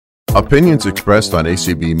Opinions expressed on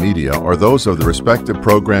ACB Media are those of the respective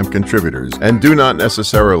program contributors and do not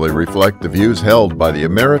necessarily reflect the views held by the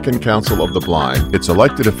American Council of the Blind, its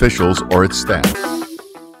elected officials, or its staff.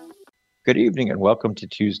 Good evening and welcome to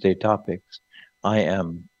Tuesday Topics. I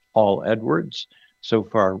am Paul Edwards. So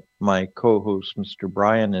far, my co-host, Mr.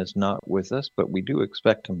 Brian, is not with us, but we do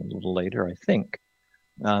expect him a little later, I think.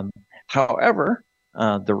 However,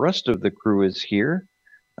 the rest of the crew is here.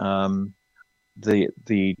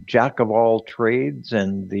 The jack of all trades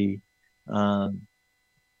and the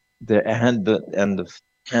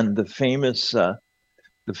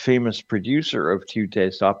famous producer of Tuesday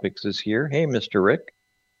Topics is here. Hey, Mr. Rick.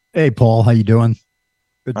 Hey, Paul. How you doing?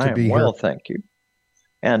 Good to be here. Well, thank you.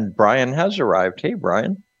 And Brian has arrived. Hey,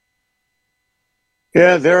 Brian.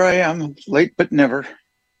 Yeah, there I am. Late but never.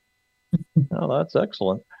 Oh, that's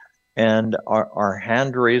excellent. And our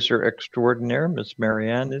hand raiser extraordinaire, Miss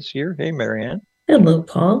Marianne, is here. Hey, Marianne. Hello,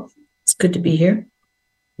 Paul. It's good to be here.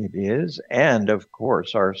 It is. And, of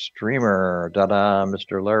course, our streamer,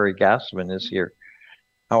 Mr. Larry Gassman is here.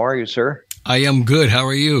 How are you, sir? I am good. How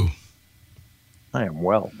are you? I am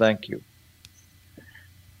well, thank you.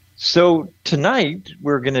 So tonight,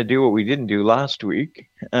 we're going to do what we didn't do last week,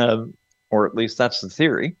 or at least that's the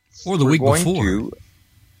theory. Or the week before.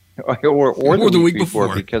 Or the week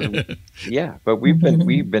before, because but we've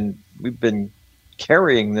been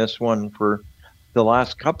carrying this one for the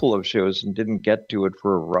last couple of shows and didn't get to it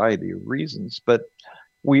for a variety of reasons. But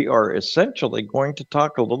we are essentially going to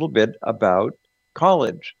talk a little bit about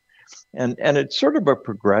college, and it's sort of a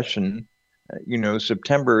progression.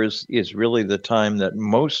 September is really the time that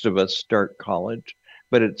most of us start college,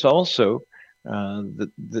 but it's also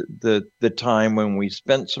the time when we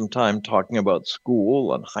spent some time talking about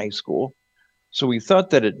school and high school. So we thought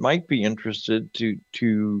that it might be interested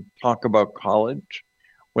to talk about college,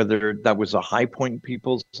 whether that was a high point in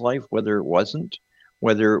people's life, whether it wasn't,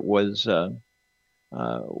 whether it was a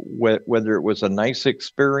nice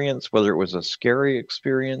experience, whether it was a scary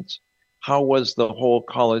experience. How was the whole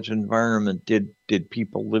college environment? Did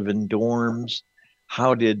people live in dorms?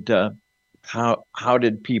 How did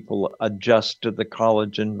people adjust to the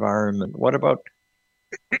college environment? What about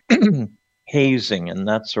hazing and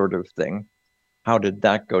that sort of thing? How did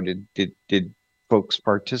that go? Did folks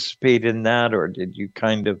participate in that, or did you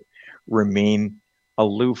kind of remain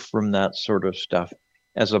aloof from that sort of stuff?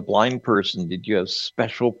 As a blind person, did you have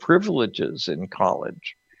special privileges in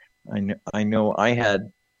college? I know I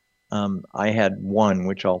had one,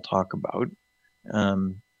 which I'll talk about.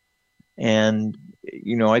 And,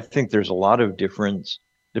 I think there's a lot of difference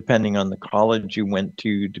depending on the college you went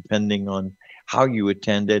to, depending on how you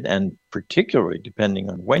attended, and particularly depending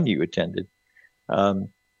on when you attended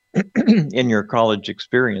in your college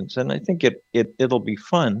experience. And I think it'll be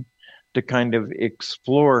fun to kind of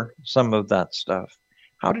explore some of that stuff.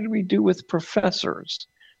 How did we do with professors?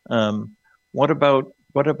 What about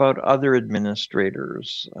other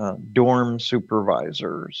administrators, dorm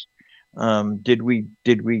supervisors? Did we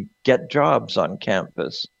get jobs on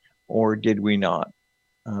campus, or did we not?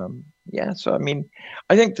 So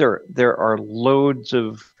I think there are loads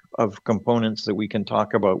of components that we can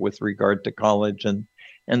talk about with regard to college and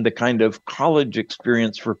the kind of college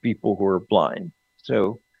experience for people who are blind.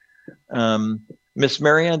 So, Miss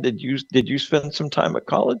Marianne, did you spend some time at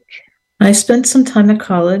college? I spent some time at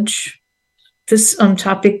college. This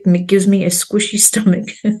topic gives me a squishy stomach.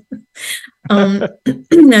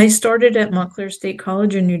 I started at Montclair State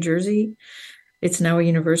College in New Jersey. It's now a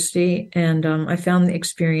university, and I found the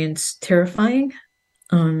experience terrifying.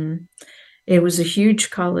 It was a huge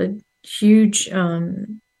college, huge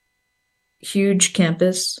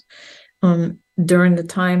campus. During the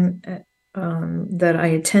time that I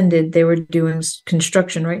attended, they were doing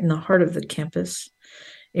construction right in the heart of the campus.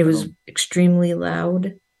 It was extremely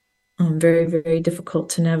loud. Very, very difficult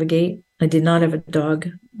to navigate. I did not have a dog.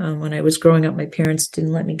 When I was growing up, my parents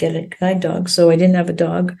didn't let me get a guide dog, so I didn't have a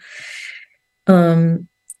dog.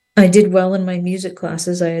 I did well in my music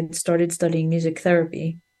classes. I had started studying music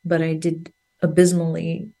therapy, but I did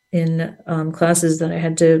abysmally in classes that I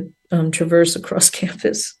had to traverse across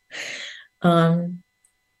campus. And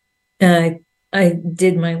I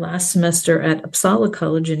did my last semester at Uppsala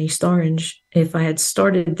College in East Orange. If I had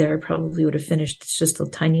started there, I probably would have finished. It's just a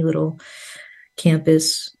tiny little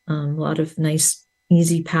campus, a lot of nice,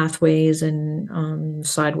 easy pathways and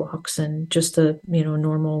sidewalks, and just a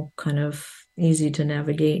normal kind of easy to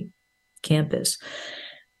navigate campus.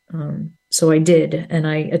 So I did, and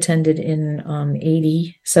I attended in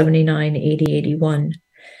 80, 79, 80, 81.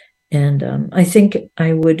 And I think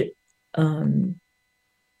I would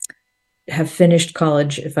have finished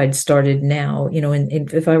college if I'd started now, and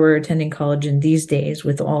if I were attending college in these days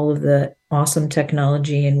with all of the awesome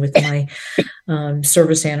technology and with my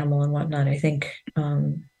service animal and whatnot, I think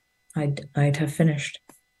I'd have finished.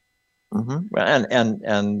 Mm-hmm.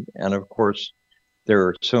 And of course, there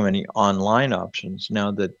are so many online options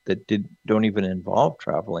now that don't even involve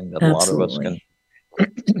traveling that Absolutely. A lot of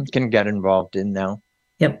us can get involved in now.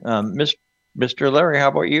 Yep. Mr. Larry, how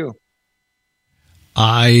about you?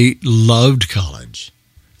 I loved college.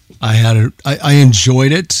 I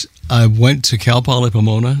enjoyed it. I went to Cal Poly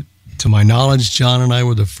Pomona. To my knowledge, John and I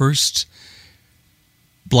were the first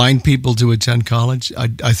blind people to attend college.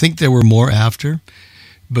 I think there were more after,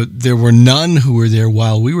 but there were none who were there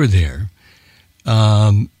while we were there.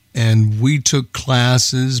 And we took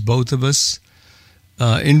classes, both of us,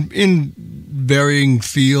 in varying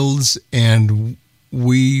fields, and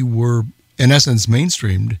we were, in essence,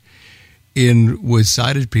 mainstreamed with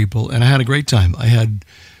sighted people, and I had a great time. I had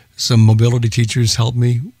some mobility teachers help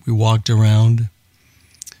me. We walked around,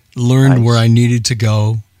 learned where I needed to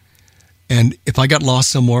go, and if I got lost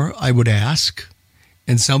somewhere, I would ask,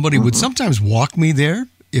 and somebody would sometimes walk me there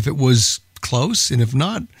if it was close, and if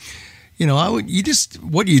not,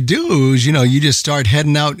 what you do is, you just start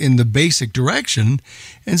heading out in the basic direction,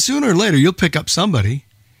 and sooner or later you'll pick up somebody.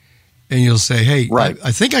 And you'll say, "Hey, right.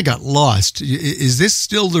 I think I got lost. Is this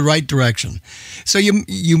still the right direction?" So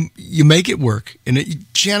you make it work, and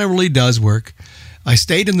it generally does work. I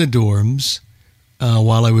stayed in the dorms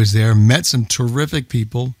while I was there, met some terrific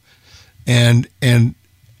people, and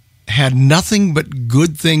had nothing but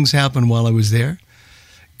good things happen while I was there.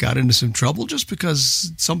 Got into some trouble just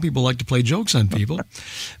because some people like to play jokes on people,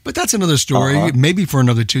 but that's another story. Maybe for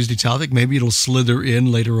another Tuesday topic. Maybe it'll slither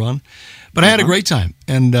in later on. But I had a great time,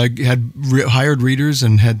 and had hired readers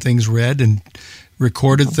and had things read and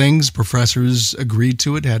recorded things. Professors agreed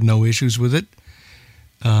to it, had no issues with it.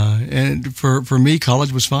 And for me,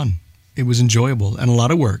 college was fun. It was enjoyable and a lot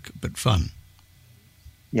of work, but fun.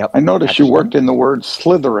 Yep. I noticed you worked in the word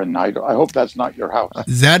Slytherin. I hope that's not your house.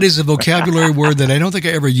 That is a vocabulary word that I don't think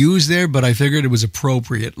I ever used there, but I figured it was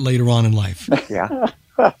appropriate later on in life. Yeah.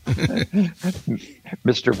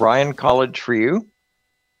 Mr. Brian, college for you?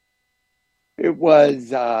 It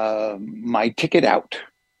was my ticket out.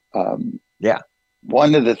 Yeah.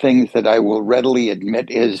 One of the things that I will readily admit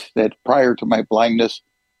is that prior to my blindness,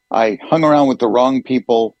 I hung around with the wrong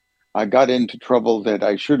people. I got into trouble that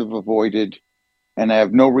I should have avoided. And I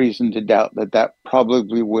have no reason to doubt that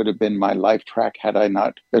probably would have been my life track had I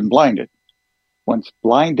not been blinded. Once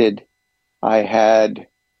blinded, I'm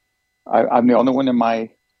the only one in my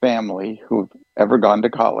family who've ever gone to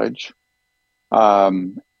college.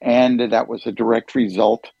 And that was a direct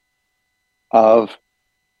result of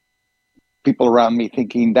people around me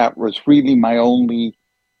thinking that was really my only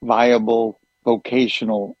viable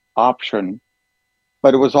vocational option.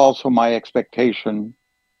 But it was also my expectation,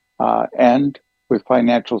 and with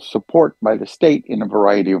financial support by the state in a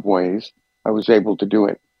variety of ways, I was able to do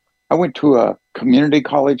it. I went to a community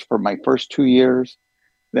college for my first 2 years,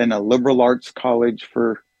 then a liberal arts college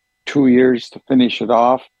for 2 years to finish it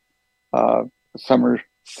off, a summer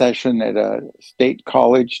session at a state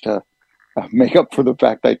college to make up for the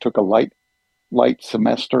fact I took a light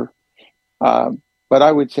semester. But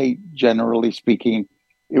I would say, generally speaking,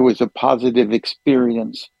 it was a positive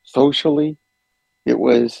experience socially. It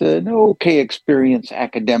was an okay experience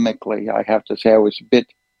academically. I have to say I was a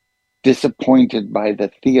bit disappointed by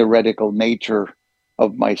the theoretical nature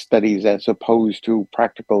of my studies as opposed to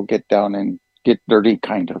practical get down and get dirty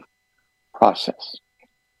kind of process.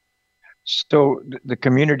 So the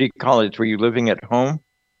community college, were you living at home?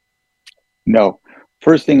 No.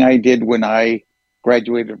 First thing I did when I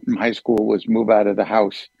graduated from high school was move out of the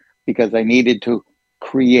house because I needed to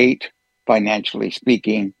create, financially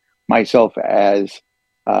speaking, myself as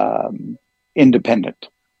independent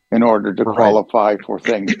in order to qualify for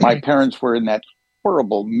things. My parents were in that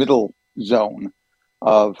horrible middle zone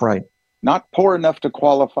of not poor enough to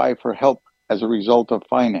qualify for help as a result of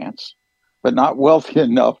finance, but not wealthy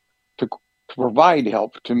enough to provide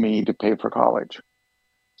help to me to pay for college.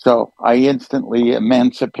 So I instantly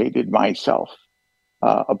emancipated myself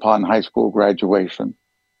upon high school graduation.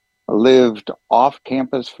 I lived off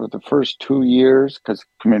campus for the first 2 years because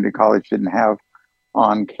community college didn't have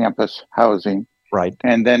on-campus housing. Right.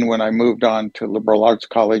 And then when I moved on to liberal arts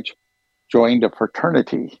college, joined a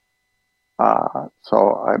fraternity.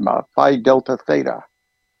 So I'm a Phi Delta Theta,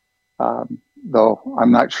 though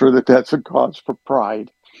I'm not sure that that's a cause for pride.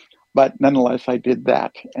 But nonetheless, I did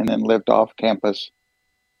that and then lived off campus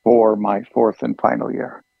for my fourth and final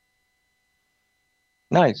year.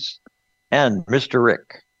 Nice. And Mr.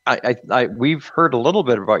 Rick. we've heard a little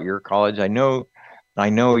bit about your college. I know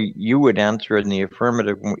you would answer in the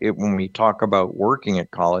affirmative when we talk about working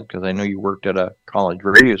at college, because I know you worked at a college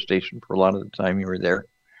radio station for a lot of the time you were there.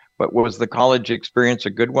 But was the college experience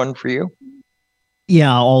a good one for you?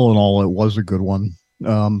 Yeah, all in all, it was a good one.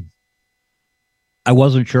 I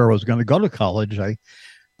wasn't sure I was going to go to college.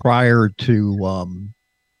 Prior to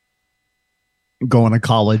going to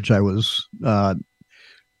college, I was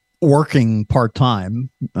working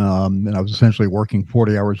part-time, and I was essentially working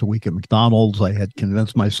 40 hours a week at McDonald's. I had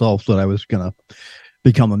convinced myself that I was going to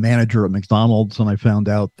become a manager at McDonald's, and I found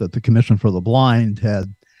out that the Commission for the Blind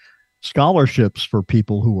had scholarships for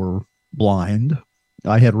people who were blind.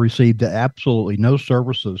 I had received absolutely no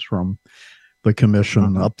services from the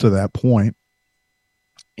commission up to that point,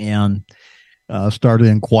 and started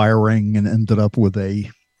inquiring and ended up with a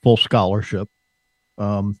full scholarship.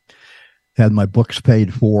 Had my books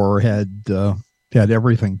paid for, had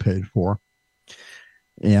everything paid for,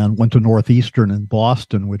 and went to Northeastern in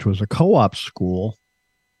Boston, which was a co-op school,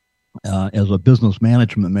 as a business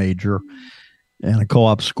management major. And a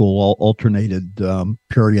co-op school alternated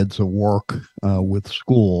periods of work with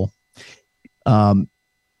school. I'm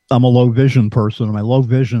a low vision person. And my low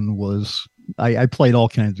vision was, I played all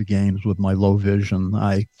kinds of games with my low vision.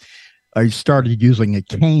 I started using a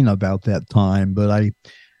cane about that time, but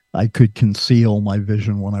I could conceal my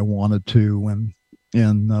vision when I wanted to,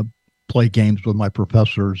 and play games with my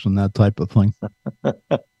professors and that type of thing.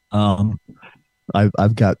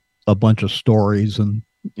 I've got a bunch of stories, and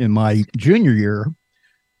in my junior year,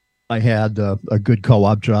 I had a good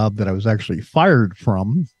co-op job that I was actually fired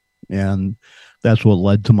from, and that's what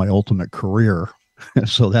led to my ultimate career.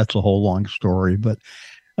 So that's a whole long story, but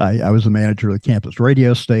I was a manager of the campus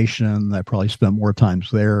radio station. I probably spent more time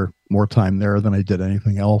there than I did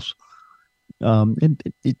anything else.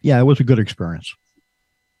 It was a good experience.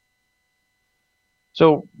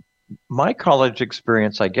 So my college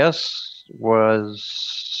experience, I guess,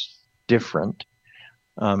 was different.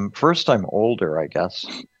 First, I'm older, I guess.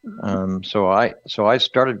 So I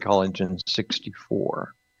started college in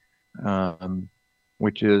 '64,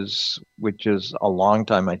 which is a long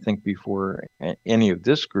time, I think, before any of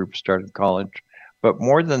this group started college. But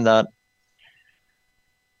more than that,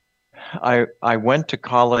 I went to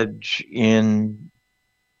college in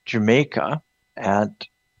Jamaica at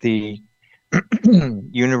the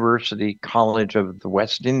University College of the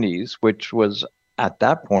West Indies, which was at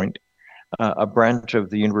that point a branch of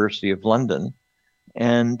the University of London.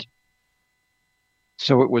 And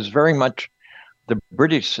so it was very much the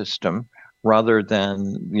British system rather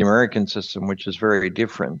than the American system, which is very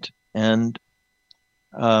different. And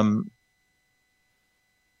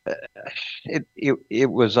it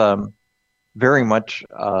was very much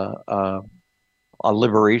a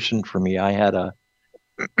liberation for me. I had a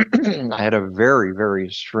very, very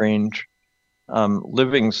strange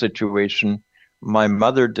living situation. My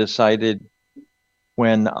mother decided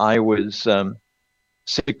when I was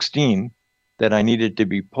 16 that I needed to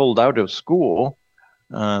be pulled out of school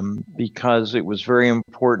because it was very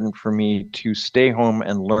important for me to stay home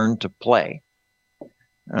and learn to play.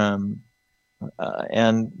 And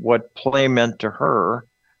what play meant to her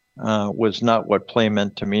was not what play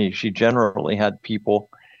meant to me. She generally had people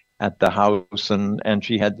at the house, and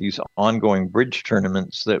she had these ongoing bridge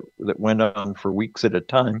tournaments that went on for weeks at a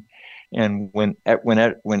time. And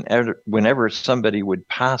whenever somebody would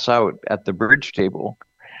pass out at the bridge table,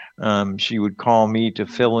 she would call me to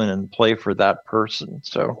fill in and play for that person.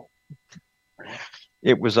 So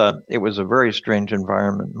it was a very strange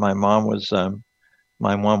environment. My mom was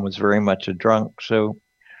very much a drunk. So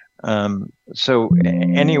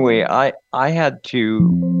anyway, I had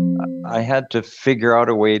to figure out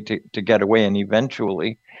a way to get away, and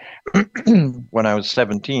eventually, when I was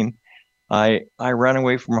 17, I ran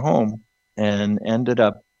away from home and ended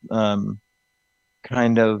up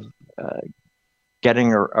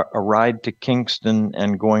getting a ride to Kingston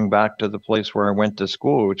and going back to the place where I went to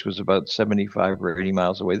school, which was about 75 or 80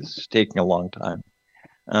 miles away. This is taking a long time.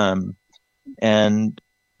 And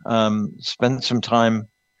spent some time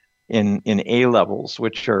in A levels,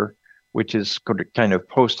 which is kind of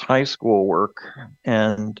post high school work,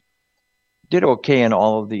 and did okay in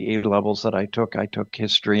all of the A levels that I took. I took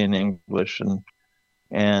history and English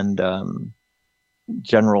and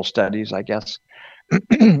general studies, I guess,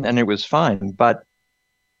 and it was fine. But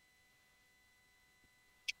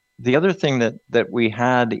the other thing that we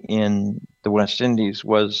had in the West Indies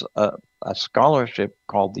was a scholarship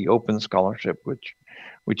called the Open Scholarship,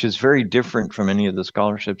 which is very different from any of the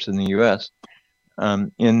scholarships in the U.S.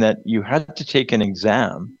 In that you had to take an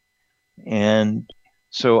exam, and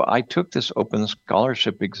So I took this open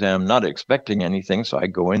scholarship exam, not expecting anything. So I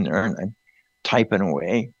go in there and I'm typing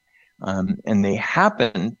away. And they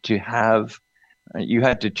happened to have, you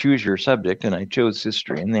had to choose your subject, and I chose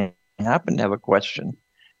history. And they happened to have a question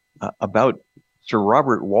about Sir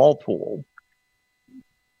Robert Walpole.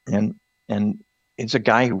 And it's a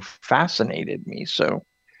guy who fascinated me. So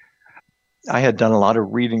I had done a lot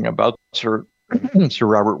of reading about Sir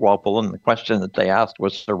Robert Walpole, and the question that they asked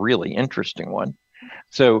was a really interesting one.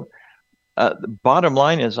 So the bottom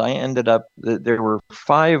line is I ended up, there were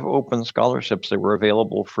 5 open scholarships that were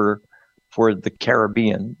available for the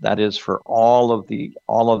Caribbean. That is for all of the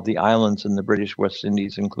islands in the British West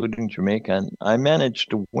Indies, including Jamaica. And I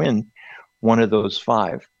managed to win one of those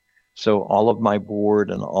 5. So all of my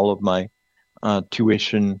board and all of my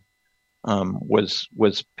tuition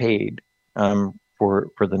was paid for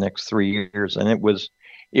the next 3 years, and it was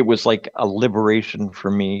like a liberation for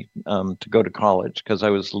me to go to college, because I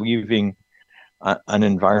was leaving an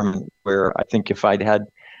environment where I think if I'd had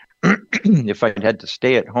to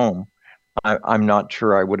stay at home, I'm not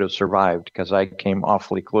sure I would have survived, because I came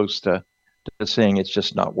awfully close to saying it's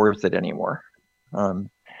just not worth it anymore.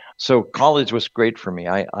 So college was great for me.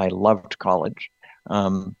 I loved college.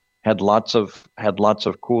 Had lots of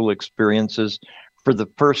cool experiences. For the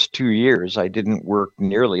first 2 years, I didn't work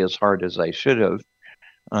nearly as hard as I should have.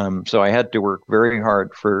 So I had to work very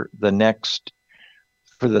hard for the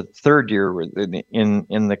 3rd year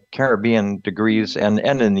in the Caribbean. Degrees and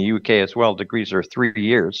in the UK as well, degrees are 3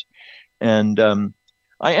 years. And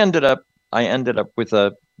I ended up with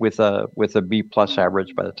a B+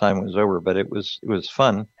 average by the time it was over, but it was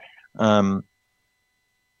fun.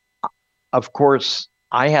 Of course,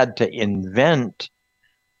 I had to invent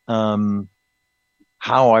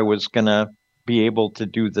how I was going to be able to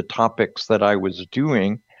do the topics that I was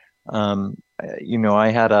doing. I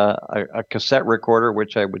had a cassette recorder,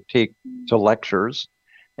 which I would take to lectures,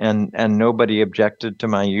 and nobody objected to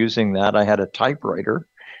my using that. I had a typewriter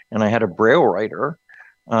and I had a Braille writer,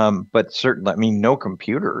 but certainly, no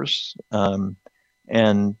computers,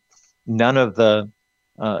 and none of the,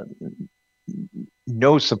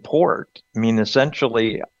 no support.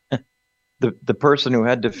 Essentially, the person who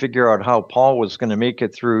had to figure out how Paul was going to make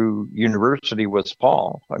it through university was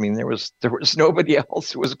Paul. There was nobody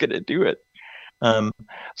else who was going to do it.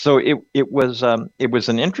 So it was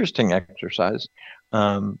an interesting exercise,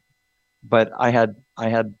 but I had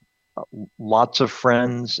lots of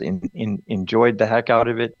friends, enjoyed the heck out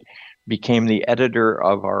of it. Became the editor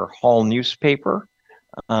of our hall newspaper.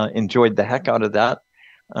 Enjoyed the heck out of that.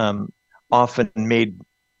 Often made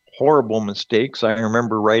horrible mistakes. I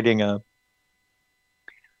remember writing a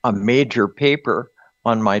major paper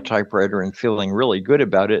on my typewriter and feeling really good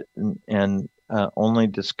about it, and only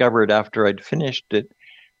discovered after I'd finished it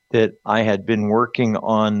that I had been working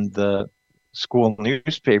on the school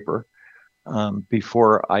newspaper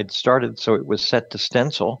before I'd started, so it was set to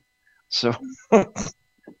stencil. So I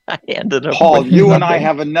ended up. Paul, you and I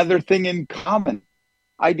have another thing in common.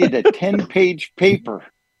 I did a 10-page paper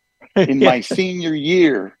in my senior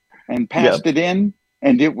year and passed it in,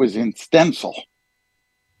 and it was in stencil.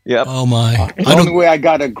 Yep. Oh my! The only way I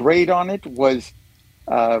got a grade on it was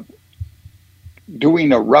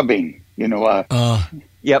doing a rubbing.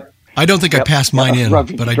 Yep. I don't think I passed mine in,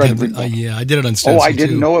 but I did. I did it on stencil. Oh, I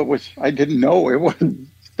didn't know it was. I didn't know it was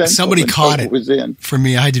stencil. Somebody caught it. Was in. For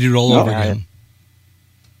me, I had to do it all over again.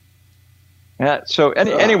 Yeah. So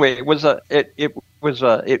anyway, it was a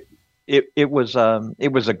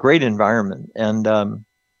great environment, and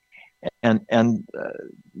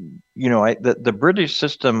the British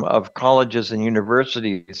system of colleges and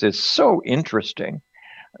universities is so interesting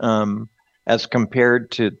as compared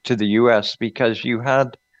to the U.S. because you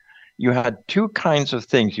had 2 kinds of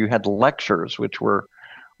things. You had lectures, which were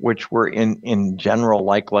in general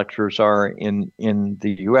like lectures are in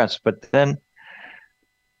the U.S., but then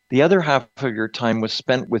the other half of your time was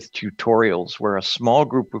spent with tutorials, where a small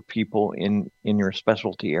group of people in your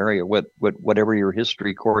specialty area, whatever your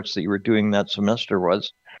history course that you were doing that semester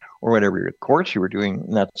was, or whatever your course you were doing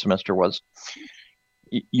that semester was,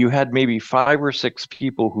 you had maybe 5 or 6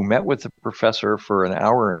 people who met with the professor for an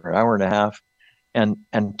hour or hour and a half and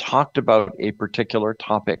talked about a particular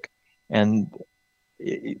topic. And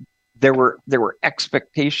there were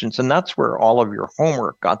expectations, and that's where all of your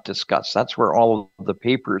homework got discussed. That's where all of the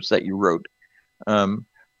papers that you wrote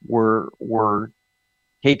were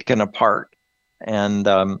taken apart, and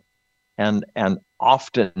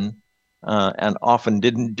often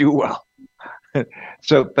didn't do well.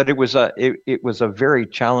 So, but it was a very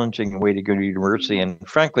challenging way to go to university, and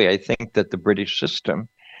frankly, I think that the British system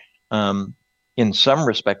in some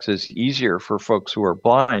respects is easier for folks who are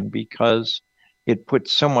blind because it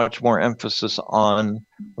puts so much more emphasis on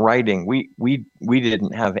writing. We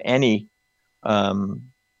didn't have any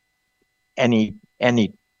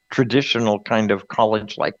traditional kind of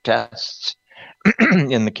college-like tests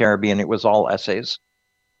in the Caribbean. It was all essays.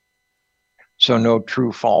 So no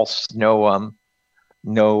true, false, no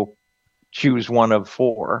choose one of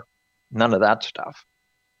four, none of that stuff.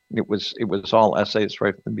 It was all essays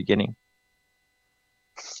right from the beginning.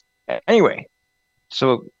 Anyway,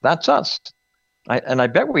 so that's us. I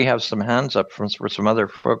bet we have some hands up for some other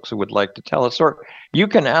folks who would like to tell us, or you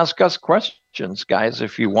can ask us questions, guys,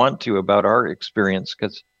 if you want to, about our experience,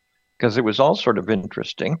 because it was all sort of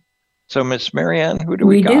interesting. So, Miss Marianne, who do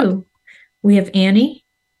we got? We do. We have Annie.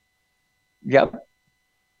 Yep.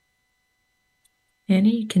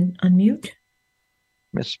 Annie, you can unmute.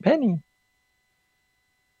 Miss Penny.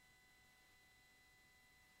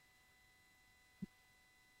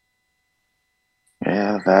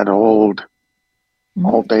 Yeah, that old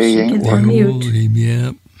all day She ain't can working. unmute.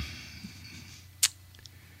 Yeah.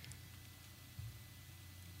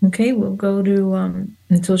 Okay, we'll go to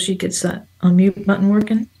until she gets that unmute button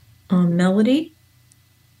working. Melody.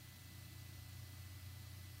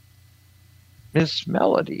 Miss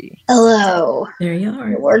Melody. Hello. There you are.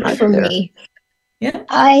 It worked Hi for there. me. Yeah.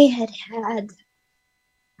 I'll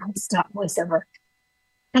stop voiceover.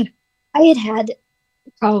 I had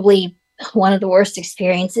probably one of the worst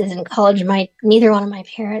experiences in college. Neither one of my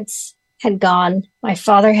parents had gone. My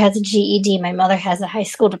father has a GED. My mother has a high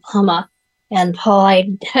school diploma. And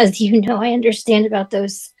Paul, as you know, I understand about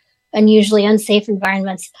those unusually unsafe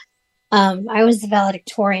environments. I was the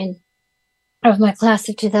valedictorian of my class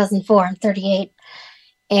of 2004. I'm 38,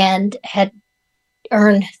 and had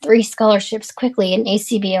earned 3 scholarships quickly in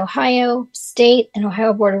ACB Ohio State and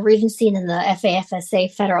Ohio Board of Regency, and then the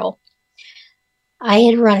FAFSA Federal. I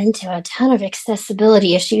had run into a ton of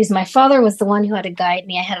accessibility issues. My father was the one who had to guide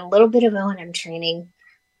me. I had a little bit of O&M training.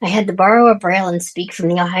 I had to borrow a Braille and Speak from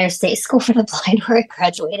the Ohio State School for the Blind where I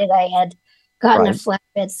graduated. I had gotten a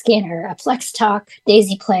flatbed scanner, a Plex Talk,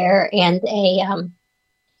 Daisy player, and a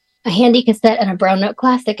handy cassette and a Brown Note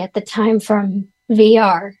Classic at the time from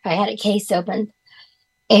VR. I had a case open.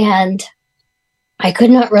 And I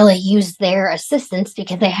could not really use their assistance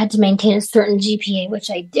because I had to maintain a certain GPA,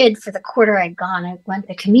 which I did for the quarter I'd gone. I went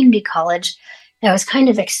to community college. I was kind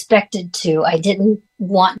of expected to. I didn't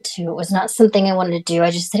want to. It was not something I wanted to do.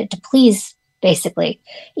 I just did it to please, basically.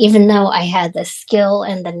 Even though I had the skill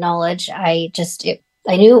and the knowledge, I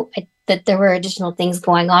knew that there were additional things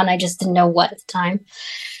going on. I just didn't know what at the time.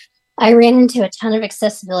 I ran into a ton of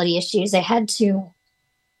accessibility issues. I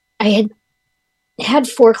had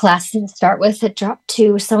 4 classes to start with. It dropped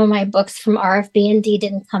 2. Some of my books from RFB&D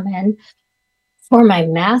didn't come in. For my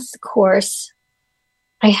math course,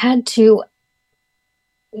 I had to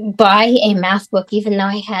buy a math book, even though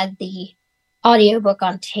I had the audiobook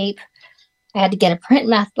on tape. I had to get a print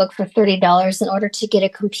math book for $30 in order to get a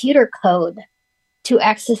computer code to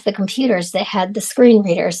access the computers that had the screen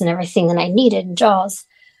readers and everything that I needed in JAWS.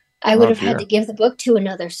 I would have had to give the book to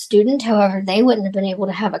another student. However, they wouldn't have been able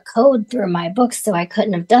to have a code through my book, so I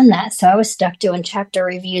couldn't have done that. So I was stuck doing chapter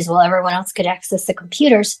reviews while everyone else could access the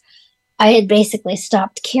computers. I had basically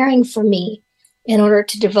stopped caring for me in order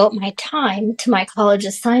to devote my time to my college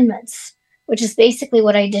assignments, which is basically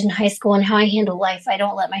what I did in high school and how I handle life. I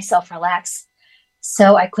don't let myself relax.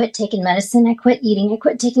 So I quit taking medicine. I quit eating. I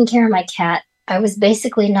quit taking care of my cat. I was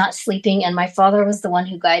basically not sleeping, and my father was the one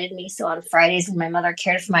who guided me. So on Fridays when my mother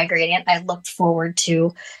cared for my great aunt, I looked forward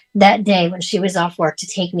to that day when she was off work to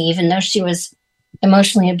take me. Even though she was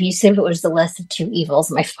emotionally abusive, it was the less of 2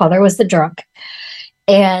 evils. My father was the drunk,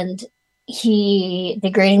 and he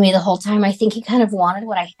degraded me the whole time. I think he kind of wanted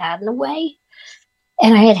what I had in a way.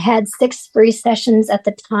 And I had 6 free sessions at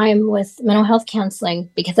the time with mental health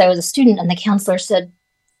counseling because I was a student, and the counselor said,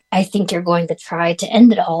 I think you're going to try to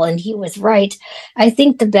end it all. And he was right. I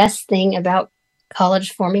think the best thing about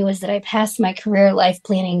college for me was that I passed my career life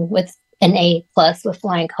planning with an A+ with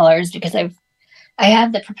flying colors because I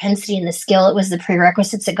have the propensity and the skill. It was the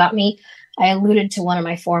prerequisites that got me. I alluded to one of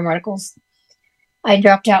my forum articles. I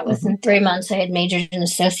dropped out within 3 months. I had majored in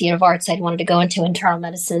Associate of Arts. I'd wanted to go into internal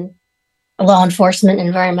medicine, law enforcement,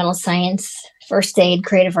 environmental science, first aid,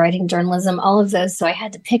 creative writing, journalism, all of those. So I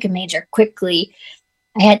had to pick a major quickly.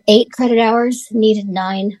 I had 8 credit hours, needed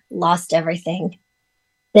 9, lost everything,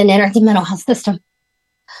 then entered the mental health system.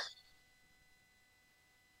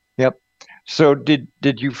 Yep. So did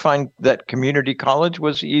you find that community college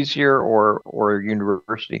was easier or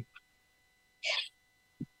university?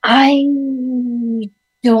 I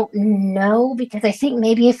don't know, because I think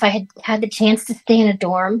maybe if I had had the chance to stay in a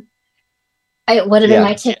dorm, it would have been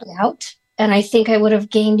my ticket out. And I think I would have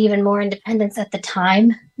gained even more independence at the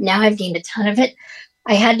time. Now I've gained a ton of it.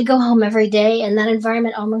 I had to go home every day, and that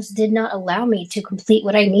environment almost did not allow me to complete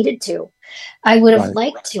what I needed to. I would have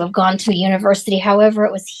liked to have gone to a university. However,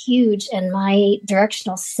 it was huge, and my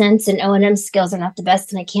directional sense and O&M skills are not the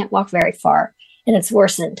best, and I can't walk very far, and it's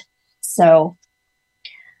worsened. So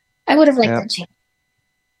I would have liked that change.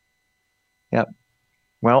 Yep.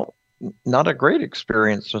 Well, not a great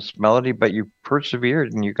experience, Miss Melody, but you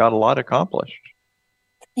persevered and you got a lot accomplished.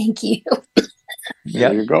 Thank you.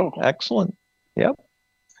 There you go. Excellent. Yep.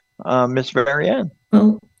 Miss Marianne.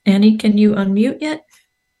 Well, Annie, can you unmute yet?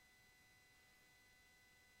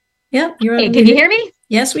 Yep, you're Hey, can you hear me?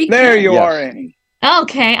 Yes, we can. There you are, Annie.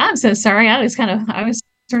 Okay, I'm so sorry. I was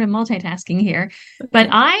sort of multitasking here, but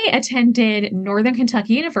I attended Northern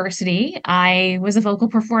Kentucky University. I was a vocal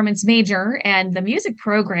performance major, and the music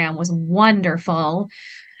program was wonderful.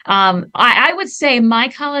 I would say my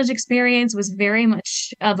college experience was very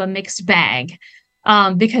much of a mixed bag,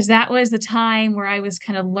 because that was the time where I was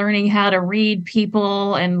kind of learning how to read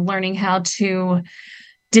people and learning how to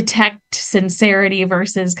detect sincerity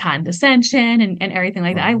versus condescension and everything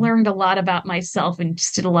like that. I learned a lot about myself and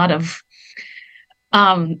just did a lot of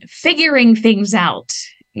figuring things out,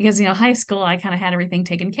 because high school I kind of had everything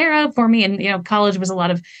taken care of for me, and college was a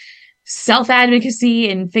lot of self-advocacy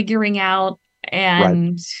and figuring out,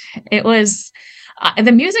 and it was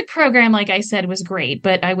the music program, like I said, was great,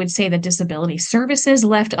 but I would say the disability services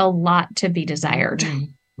left a lot to be desired.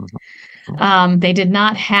 They did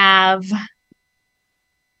not have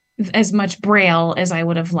as much Braille as I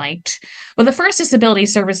would have liked. Well, the first disability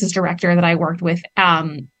services director that I worked with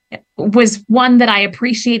was one that I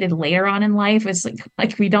appreciated later on in life. It's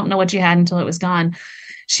like we don't know what you had until it was gone.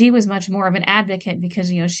 She was much more of an advocate because,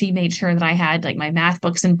 she made sure that I had like my math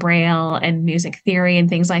books in Braille and music theory and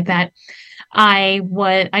things like that. I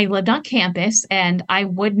lived on campus, and I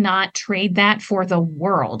would not trade that for the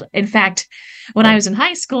world. In fact, when I was in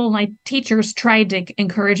high school, my teachers tried to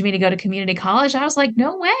encourage me to go to community college. I was like,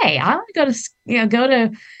 no way. I want to go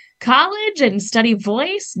to college and study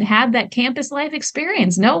voice and have that campus life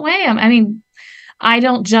experience. No way. I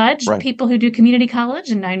don't judge people who do community college,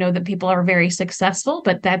 and I know that people are very successful,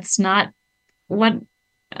 but that's not what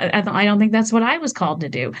I don't think that's what I was called to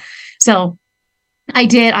do. So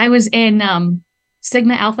I was in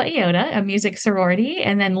Sigma Alpha Iota, a music sorority,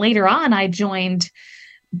 and then later on I joined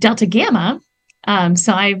Delta Gamma.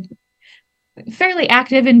 So I'm fairly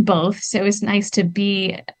active in both. So it was nice to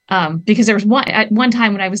be, because there was at one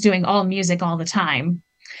time when I was doing all music all the time,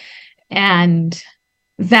 and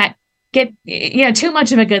that too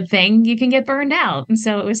much of a good thing, you can get burned out. And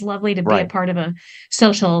so it was lovely to be a part of a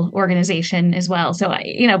social organization as well. So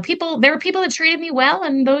there were people that treated me well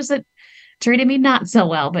and those that treated me not so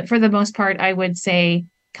well, but for the most part, I would say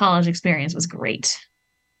college experience was great.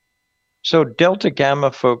 So Delta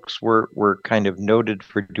Gamma folks were kind of noted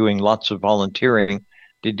for doing lots of volunteering.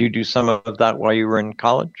 Did you do some of that while you were in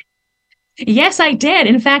college? Yes, I did.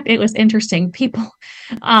 In fact, it was interesting. People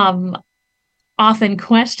often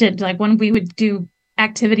questioned, like when we would do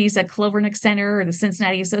activities at Clovernook Center or the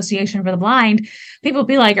Cincinnati Association for the Blind, people would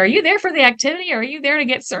be like, are you there for the activity or are you there to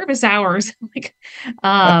get service hours? Like,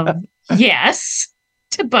 yes,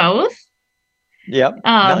 to both. Yep.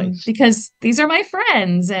 Nice. Because these are my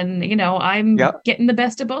friends and, I'm getting the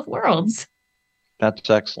best of both worlds. That's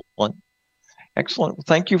excellent. Excellent.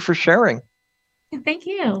 Thank you for sharing. Thank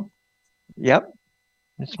you. Yep.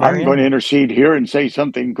 I'm going to intercede here and say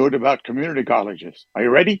something good about community colleges. Are you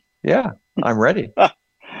ready? Yeah, I'm ready.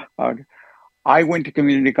 I went to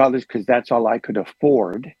community college because that's all I could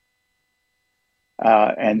afford.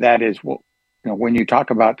 And that is when you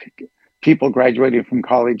talk about people graduating from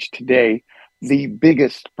college today, the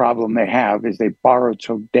biggest problem they have is they borrowed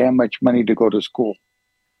so damn much money to go to school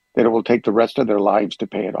that it will take the rest of their lives to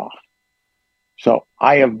pay it off. So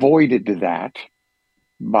I avoided that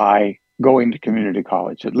by going to community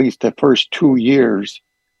college. At least the first 2 years,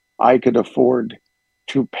 I could afford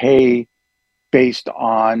to pay based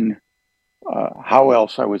on how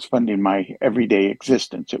else I was funding my everyday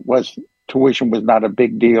existence. Tuition was not a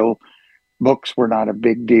big deal. Books were not a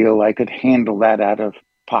big deal. I could handle that out of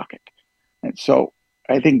pocket. And so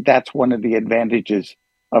I think that's one of the advantages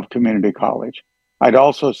of community college. I'd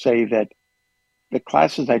also say that the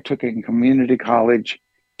classes I took in community college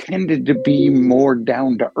tended to be more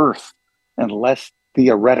down to earth and less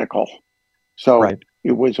theoretical. So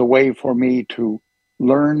it was a way for me to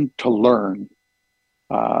learn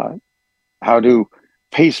how to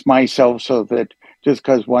pace myself so that just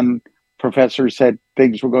because one professor said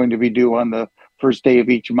things were going to be due on the first day of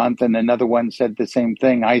each month, and another one said the same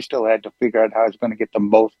thing. I still had to figure out how I was going to get them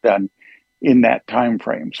both done in that time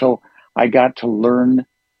frame. So I got to learn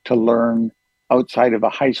outside of a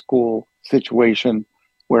high school situation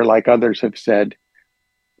where, like others have said,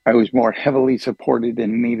 I was more heavily supported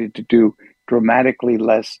and needed to do dramatically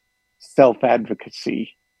less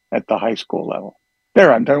self-advocacy at the high school level.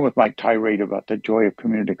 There, I'm done with my tirade about the joy of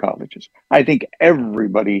community colleges. I think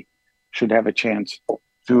everybody should have a chance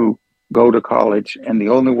to go to college, and the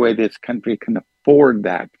only way this country can afford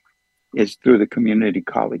that is through the community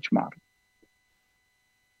college model.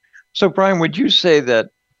 So, Brian, would you say that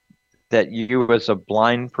you, as a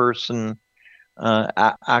blind person,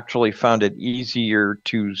 actually found it easier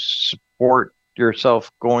to support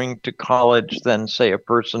yourself going to college than, say, a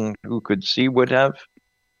person who could see would have?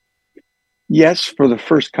 Yes, for the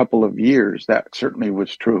first couple of years, that certainly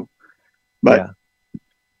was true. But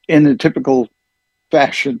in a typical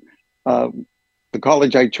fashion, the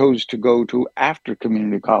college I chose to go to after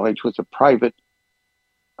community college was a private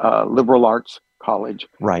liberal arts college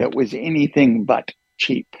that was anything but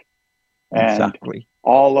cheap. And exactly.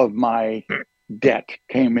 All of my debt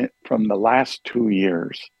came in from the last 2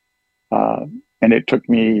 years. And it took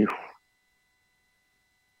me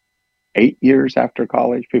 8 years after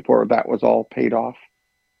college before that was all paid off.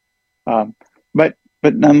 But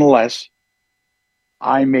nonetheless,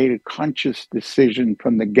 I made a conscious decision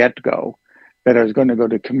from the get-go that I was going to go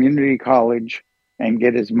to community college and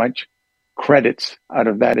get as much credits out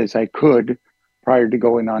of that as I could prior to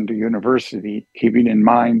going on to university, keeping in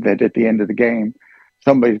mind that at the end of the game,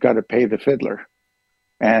 somebody's got to pay the fiddler.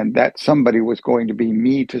 And that somebody was going to be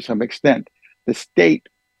me to some extent. The state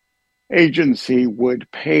agency would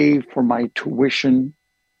pay for my tuition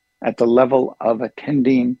at the level of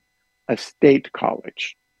attending a state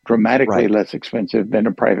college, dramatically less expensive than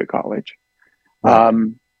a private college.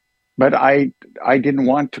 But I didn't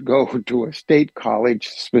want to go to a state college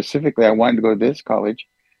specifically. I wanted to go to this college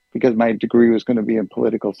because my degree was going to be in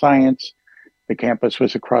political science. The campus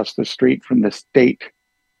was across the street from the state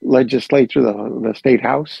legislature, the state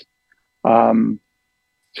house.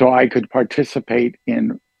 So I could participate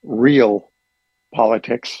in real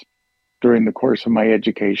politics during the course of my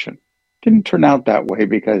education. Didn't turn out that way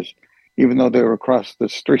because even though they were across the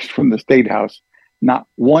street from the state house, not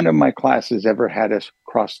one of my classes ever had us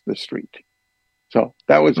cross the street. So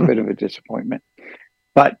that was a bit of a disappointment.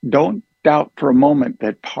 But don't doubt for a moment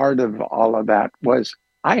that part of all of that was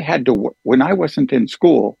I had to work. When I wasn't in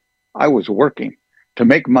school, I was working to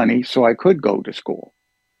make money so I could go to school.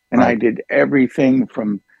 And I did everything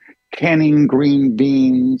from canning green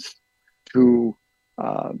beans to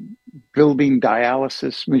building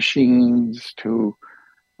dialysis machines to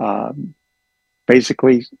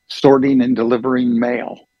basically sorting and delivering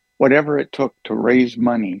mail, whatever it took to raise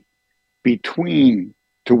money between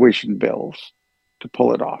tuition bills to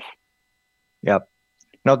pull it off. Yep.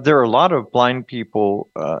 Now, there are a lot of blind people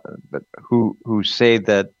who say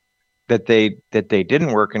that they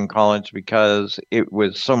didn't work in college because it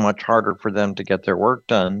was so much harder for them to get their work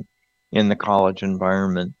done in the college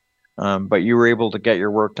environment. But you were able to get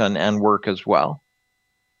your work done and work as well.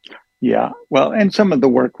 Yeah. Well, and some of the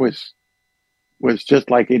work was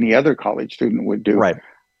just like any other college student would do. Right.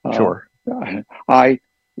 Sure. I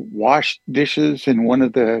washed dishes in one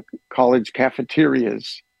of the college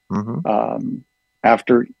cafeterias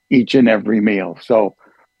after each and every meal. So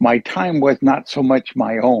my time was not so much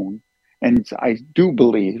my own. And I do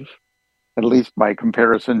believe, at least by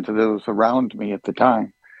comparison to those around me at the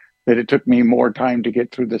time, that it took me more time to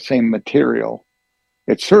get through the same material.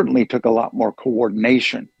 It certainly took a lot more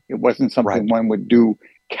coordination. It wasn't something one would do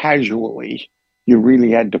casually. You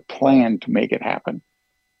really had to plan to make it happen.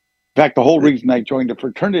 In fact, the whole reason I joined a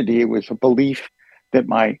fraternity was a belief that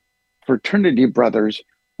my fraternity brothers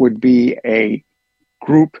would be a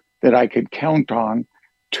group that I could count on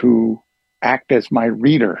to act as my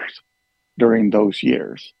readers during those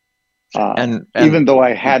years. And even though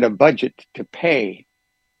I had a budget to pay.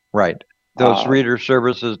 Right. Those reader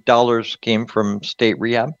services dollars came from state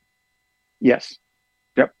rehab? Yes.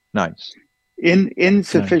 Yep. Nice.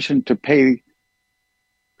 Insufficient to pay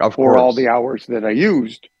for all the hours that I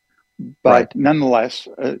used, but nonetheless,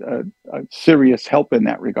 a serious help in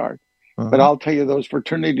that regard. But I'll tell you, those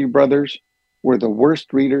fraternity brothers were the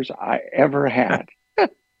worst readers I ever had.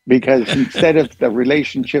 Because instead of the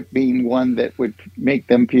relationship being one that would make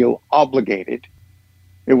them feel obligated,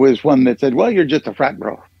 it was one that said, well, you're just a frat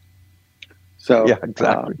bro. So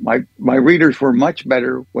my readers were much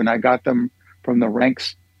better when I got them from the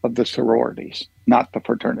ranks of the sororities, not the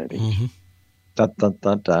fraternities. Yep.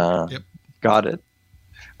 Got it.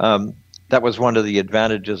 that was one of the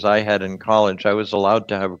advantages I had in college. I was allowed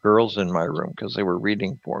to have girls in my room because they were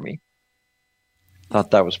reading for me. Thought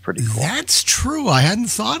that was pretty cool. That's true. I hadn't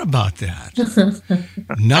thought about that.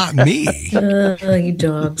 Not me. You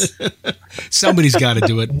dogs. Somebody's got to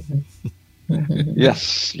do it.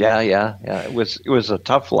 Yes. Yeah. It was a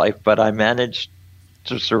tough life, but I managed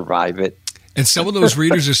to survive it. And some of those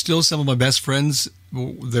readers are still some of my best friends.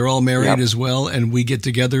 They're all married as well, and we get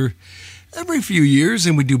together every few years,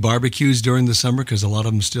 and we do barbecues during the summer because a lot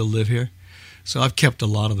of them still live here. So I've kept a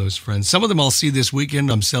lot of those friends. Some of them I'll see this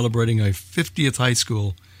weekend. I'm celebrating a 50th high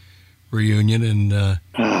school reunion, and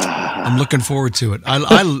I'm looking forward to it.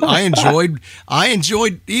 I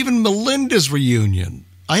enjoyed even Melinda's reunion.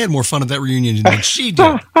 I had more fun at that reunion than she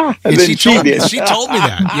did. And she told me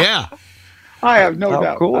that. Yeah. I have no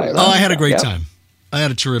doubt. Cool. I had a great time. I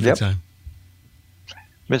had a terrific time.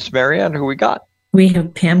 Miss Marianne, who we got? We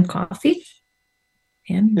have Pam Coffey.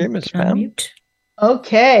 Pam, hey, Miss Pam. Mute.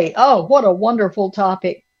 Okay. Oh, what a wonderful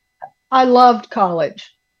topic. I loved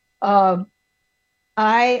college. I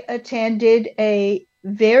attended a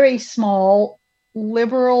very small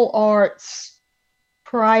liberal arts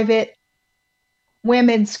private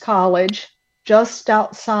women's college just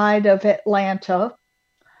outside of Atlanta.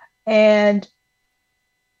 And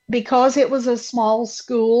because it was a small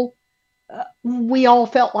school, we all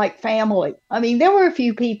felt like family. I mean, there were a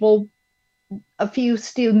few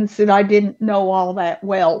students that I didn't know all that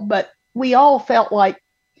well, but we all felt like,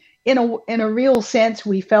 in a real sense,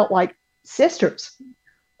 we felt like sisters.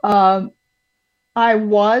 I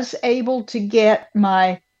was able to get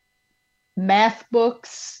my math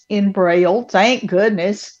books in Braille, thank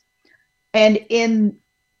goodness. And in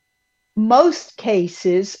most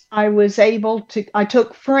cases, I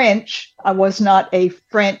took French. I was not a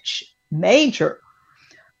French major,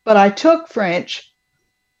 but I took French,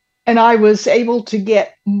 and I was able to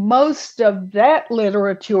get most of that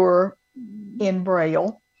literature in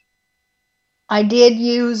Braille. I did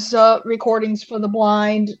use Recordings for the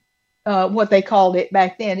Blind, what they called it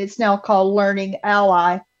back then. It's now called Learning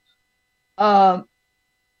Ally. Or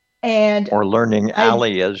Learning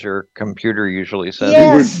Alley, as your computer usually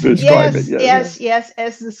says. Yes,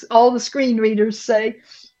 as all the screen readers say.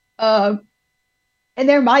 And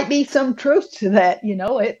there might be some truth to that,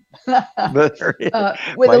 with a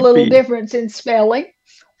little difference in spelling.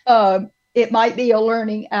 It might be a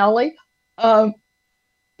Learning Alley.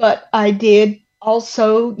 But I did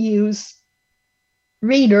also use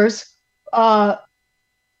readers. Some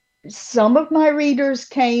of my readers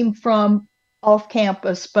came from off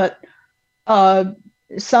campus, but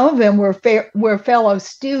some of them were fellow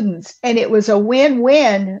students, and it was a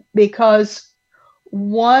win-win because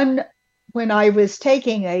when I was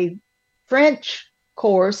taking a French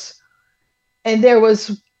course, and there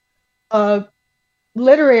was a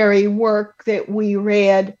literary work that we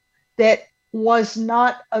read that was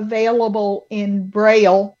not available in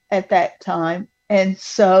Braille at that time, and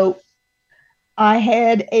so I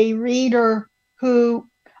had a reader who,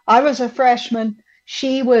 I was a freshman.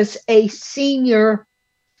 She was a senior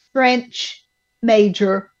French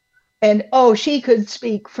major, and she could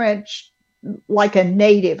speak French like a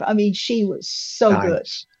native. I mean, she was so good.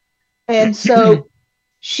 And so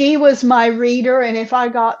she was my reader, and if I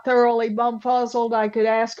got thoroughly bumfuzzled, I could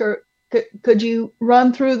ask her, could you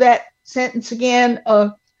run through that sentence again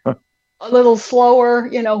a little slower,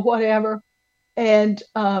 whatever. And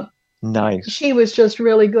nice. She was just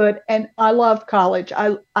really good. And I loved college.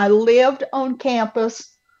 I lived on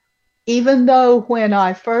campus, even though when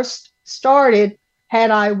I first started, had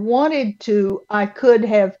I wanted to, I could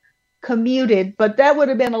have commuted, but that would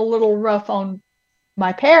have been a little rough on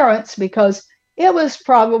my parents because it was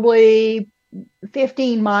probably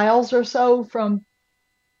 15 miles or so from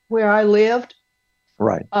where I lived.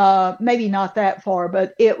 Right. Maybe not that far,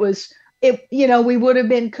 but we would have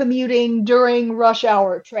been commuting during rush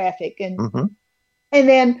hour traffic. And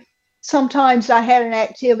then sometimes I had an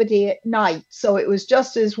activity at night. So it was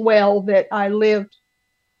just as well that I lived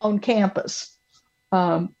on campus.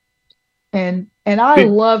 And I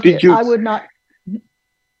loved it. I would not.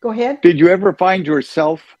 Go ahead. Did you ever find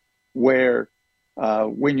yourself where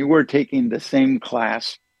when you were taking the same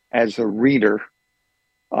class as a reader,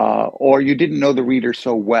 or you didn't know the reader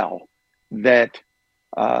so well, that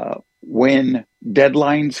when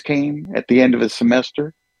deadlines came at the end of a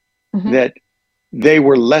semester, that they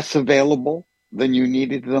were less available than you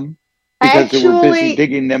needed them because they were busy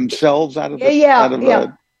digging themselves out of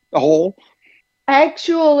a hole?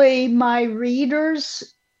 Actually, my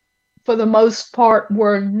readers, for the most part,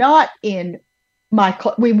 were not in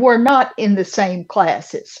we were not in the same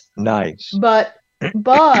classes. Nice. But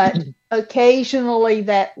occasionally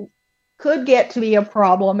that could get to be a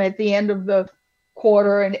problem at the end of the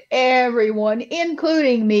quarter, and everyone,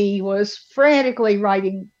 including me, was frantically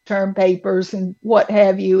writing term papers and what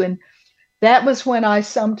have you. And that was when I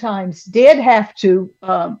sometimes did have to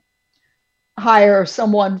hire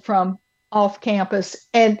someone from off campus.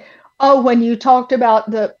 And when you talked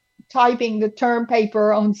about the typing the term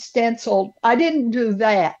paper on stencil, I didn't do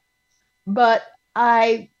that, but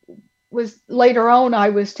I was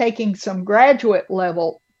taking some graduate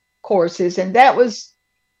level courses, and I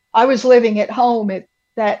was living at home at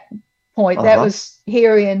that point. That was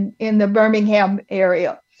here in the Birmingham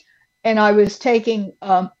area, and I was taking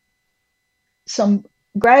some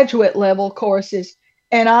graduate level courses,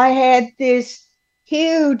 and I had this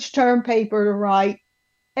huge term paper to write,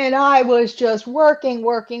 and I was just working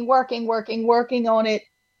on it.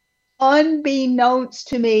 Unbeknownst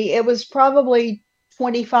to me, it was probably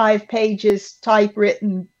 25 pages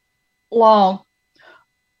typewritten long.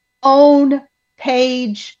 On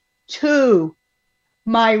page 2,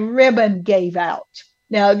 my ribbon gave out.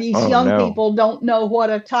 Now, these young people don't know what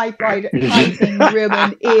a typing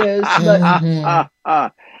ribbon is,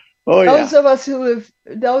 but those of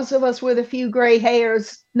us with a few gray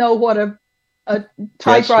hairs know what a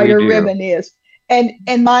typewriter ribbon is.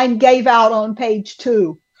 And mine gave out on page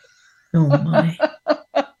 2. Oh my.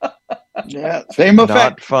 Yeah, same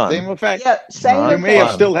effect. Not fun. Same effect. Yeah, same effect. You may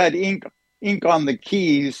have still had ink on the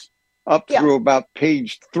keys up through about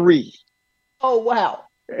page 3. Oh, wow.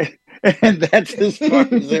 And that's as far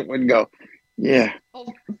as it would go. Yeah.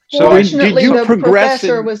 So fortunately, the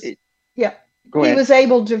professor was, he was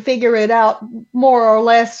able to figure it out more or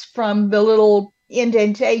less from the little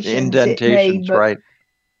indentations it made, right.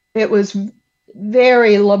 It was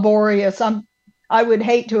very laborious. I would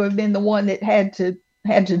hate to have been the one that had to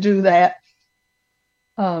do that.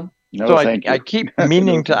 I keep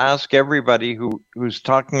meaning to ask everybody who's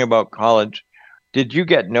talking about college, did you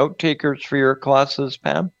get note takers for your classes,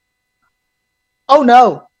 Pam? Oh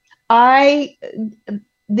no.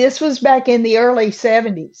 This was back in the early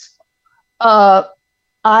 70s.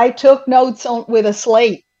 I took notes with a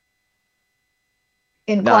slate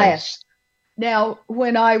in class. Now,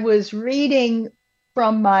 when I was reading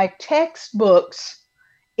from my textbooks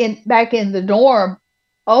back in the dorm,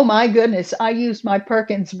 oh my goodness, I used my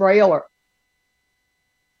Perkins Brailler.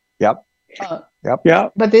 Yep.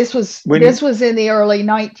 But this was in the early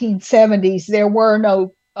 1970s. There were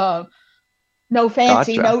no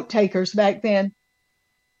fancy note takers back then.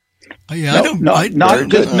 Not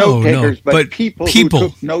just note takers, but people who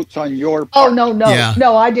took notes on your part.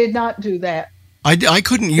 No, I did not do that. I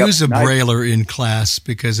couldn't use a Brailler in class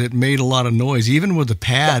because it made a lot of noise, even with the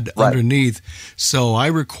pad underneath. So I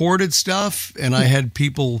recorded stuff, and I had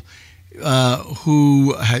people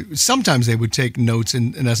who sometimes they would take notes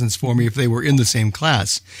in essence for me if they were in the same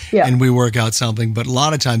class, and we work out something. But a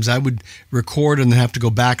lot of times I would record and then have to go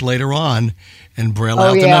back later on and braille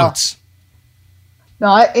out the notes.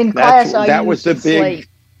 No, in class I used the slate.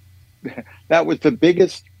 That was the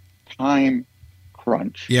biggest time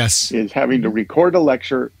crunch. Yes, is having to record a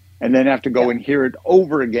lecture and then have to go and hear it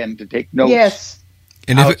over again to take notes. Yes.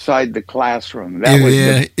 And outside the classroom.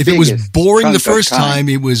 If it was boring the first time,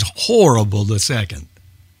 it was horrible the second.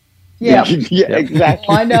 Yeah.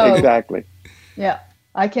 Exactly. I know. Exactly. Yeah,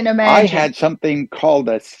 I can imagine. I had something called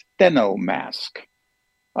a steno mask.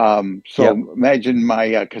 Imagine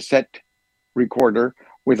my cassette recorder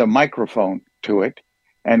with a microphone to it.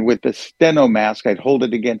 And with the steno mask, I'd hold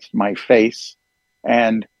it against my face.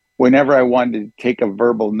 And whenever I wanted to take a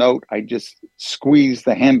verbal note, I just squeeze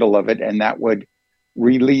the handle of it, and that would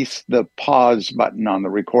release the pause button on the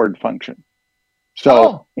record function.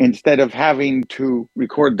 So instead of having to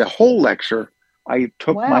record the whole lecture, I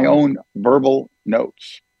took my own verbal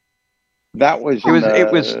notes. That was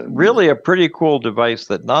it was really a pretty cool device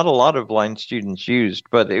that not a lot of blind students used,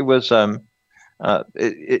 but it was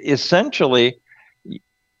essentially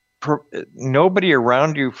nobody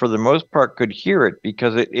around you for the most part could hear it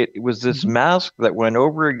because it was this mask that went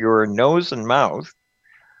over your nose and mouth.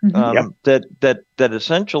 That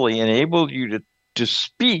essentially enabled you to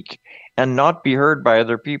speak and not be heard by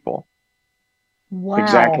other people. Wow.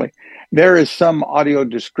 Exactly. There is some audio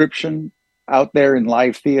description out there in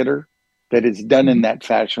live theater that is done in that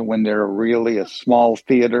fashion when they're really a small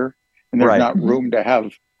theater and there's not room to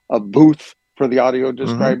have a booth for the audio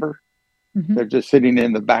describer. They're just sitting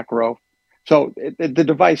in the back row. So the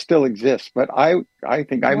device still exists, but I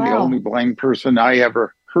think I'm the only blind person I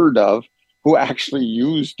ever heard of who actually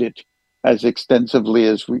used it as extensively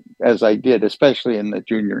as I did, especially in the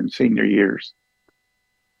junior and senior years.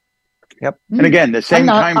 Yep. And again, the same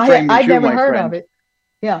time frame as you, never my heard friend. of it.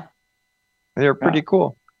 Yeah. They're pretty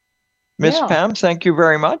cool. Miss Yeah. Pam, thank you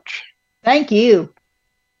very much. Thank you.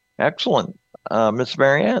 Excellent. Miss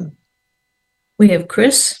Marianne. We have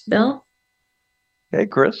Chris Bell. Hey,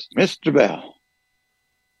 Chris. Mr. Bell.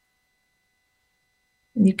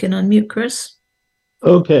 You can unmute Chris.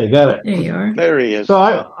 Okay, got it. There you are. There he is. So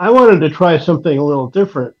I wanted to try something a little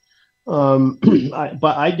different,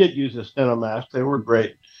 but I did use the StenoMask. They were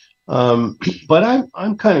great, but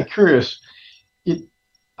I'm kind of curious.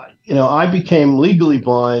 I became legally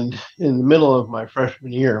blind in the middle of my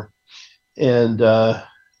freshman year, and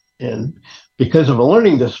because of a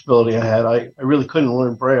learning disability I had, I really couldn't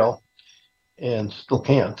learn Braille, and still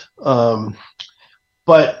can't.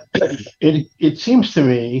 But it seems to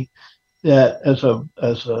me that as a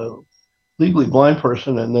legally blind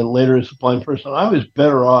person, and then later as a blind person, I was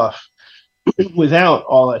better off without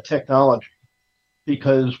all that technology,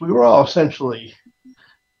 because we were all essentially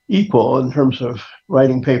equal in terms of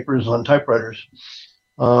writing papers on typewriters.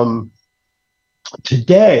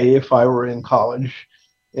 Today, if I were in college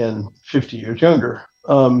and 50 years younger,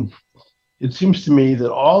 it seems to me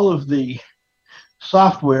that all of the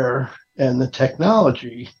software and the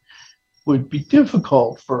technology would be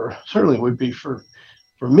difficult certainly would be for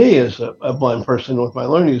me as a blind person with my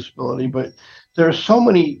learning disability, but there are so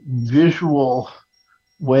many visual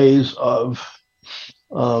ways of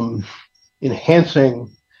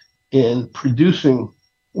enhancing and producing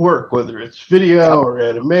work, whether it's video or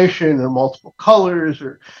animation or multiple colors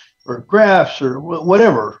or graphs or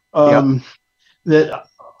whatever, that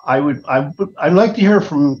I'd like to hear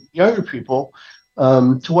from younger people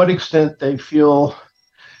to what extent they feel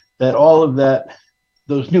that all of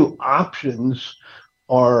those new options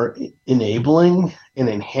are enabling and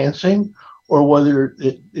enhancing, or whether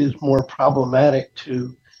it is more problematic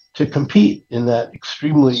to compete in that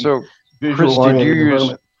extremely visual oriented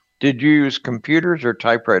environment. Did you use computers or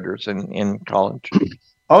typewriters in college?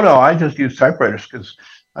 Oh no, I just used typewriters because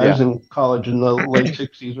I was in college in the late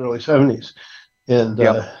 60s, early 70s, and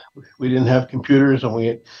we didn't have computers, and we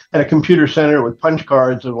had a computer center with punch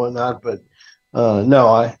cards and whatnot, but no,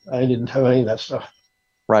 I didn't have any of that stuff.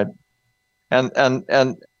 Right.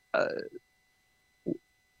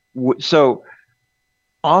 So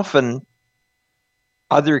often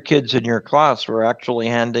other kids in your class were actually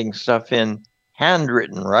handing stuff in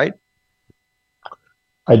handwritten, right?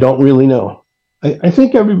 I don't really know. I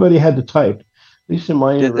think everybody had to type, at least in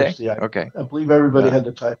my university. I believe everybody had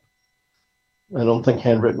to type. I don't think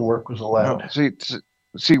handwritten work was allowed. No.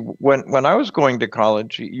 See, when I was going to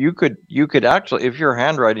college, you could actually, if your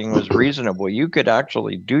handwriting was reasonable, you could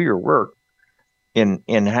actually do your work in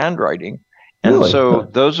handwriting. And really? So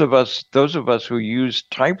those of us who used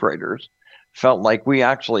typewriters felt like we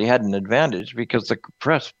actually had an advantage because the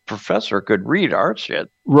professor could read our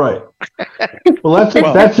shit. Right. Well, that's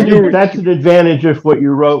an advantage if what you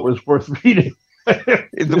wrote was worth reading.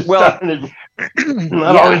 Well,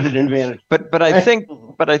 not always an advantage. But I think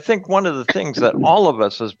one of the things that all of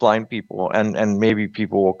us as blind people, and maybe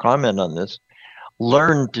people will comment on this,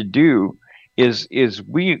 learn to do is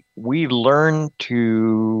we learn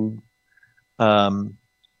to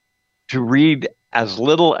read as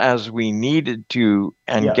little as we needed to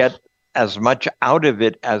and get as much out of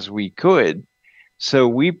it as we could. So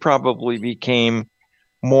we probably became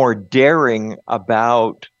more daring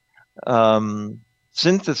about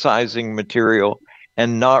synthesizing material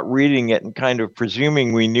and not reading it and kind of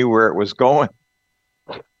presuming we knew where it was going.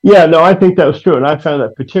 Yeah, no, I think that was true. And I found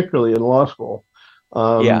that particularly in law school.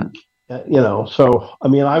 So, I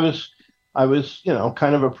mean, I was,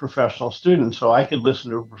 kind of a professional student, so I could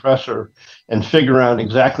listen to a professor and figure out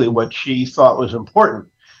exactly what she thought was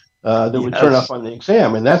important that would turn up on the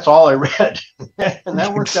exam. And that's all I read. And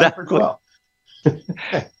that worked out pretty well.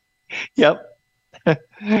 Yep.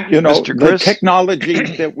 The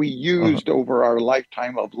technology that we used over our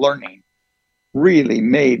lifetime of learning really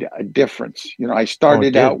made a difference. I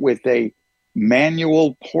started out with a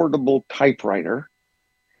manual portable typewriter.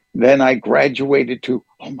 Then I graduated to,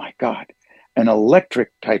 oh my God, an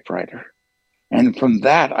electric typewriter. And from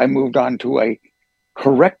that, I moved on to a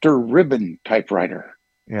corrector ribbon typewriter.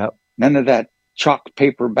 Yep. None of that chalk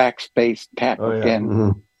paper backspace tap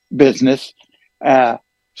again business.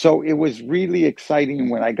 So it was really exciting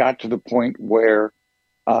when I got to the point where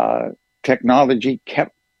technology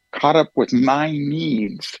caught up with my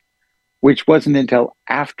needs, which wasn't until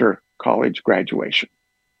after college graduation.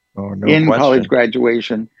 Oh, no question. College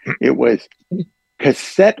graduation, it was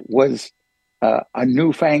cassette was a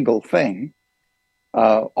newfangled thing.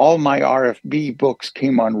 All my RFB books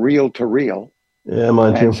came on reel to reel. Yeah,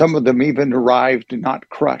 mine too. And some of them even arrived not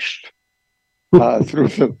crushed through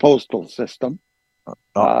the postal system.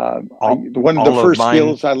 One of the first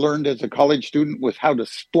skills I learned as a college student was how to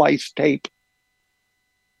splice tape.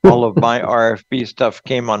 All of my RFB stuff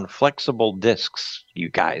came on flexible discs, you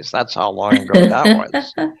guys. That's how long ago that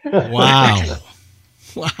was. Wow.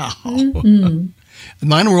 Wow. Mm-hmm.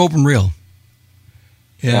 Mine were open reel.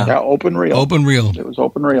 Yeah, open reel. Open reel. It was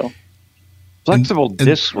open reel. Flexible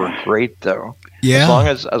discs were great, though.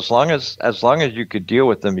 Yeah. As long as you could deal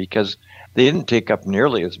with them, because they didn't take up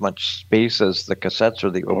nearly as much space as the cassettes or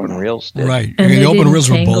the open reels did. Right. And the open didn't reels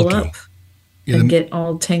were tangle bulky. up and get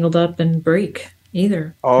all tangled up and break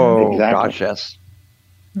either. Oh, Exactly. gosh, yes.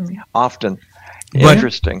 Mm. Often. But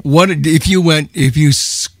Interesting. What if you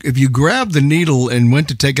grabbed the needle and went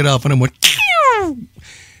to take it off and it went?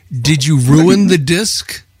 Did you ruin the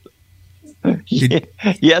disc?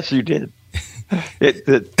 Yes, you did.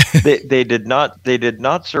 They did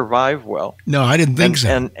not survive well. No, I didn't think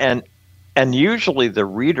so. And usually the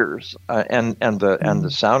readers and the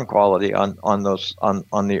sound quality on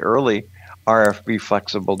the early RFB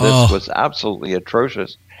flexible disc was absolutely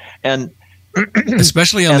atrocious, and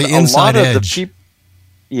especially on the inside edge.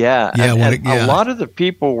 A lot of the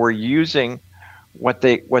people were using what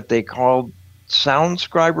they called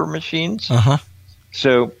SoundScriber machines.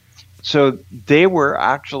 So they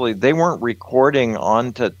weren't recording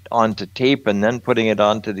onto tape and then putting it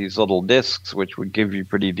onto these little discs, which would give you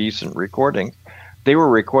pretty decent recording. They were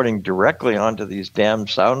recording directly onto these damn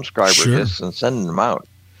SoundScriber discs and sending them out.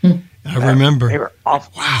 I remember. They were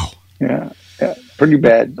awful. Wow. Yeah. Pretty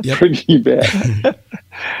bad. Yep. Pretty bad.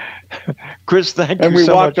 Chris, thank and you we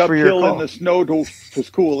so walked much for your uphill call. in the snow to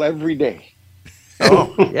school every day.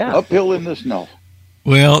 Oh, yeah. Uphill in the snow.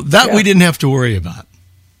 Well, we didn't have to worry about.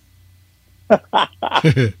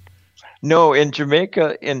 No, in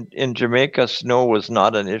Jamaica, snow was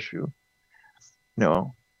not an issue.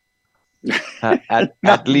 No,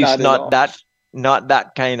 at least not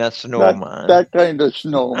that kind of snow, man. That kind of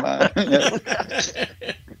snow, man.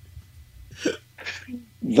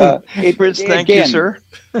 Chris, thank you, sir.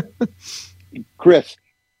 Chris,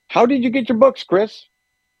 how did you get your books, Chris?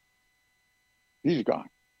 He's gone.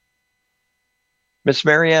 Miss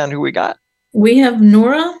Marianne, who we got? We have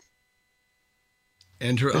Nora.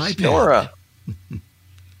 And her Miss iPad. Nora.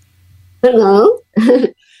 Hello.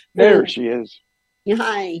 There she is. Yeah,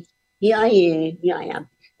 hi. Here I am.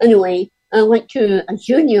 Anyway, I went to a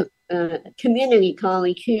junior community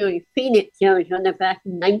college here in Phoenix, Arizona back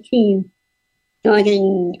in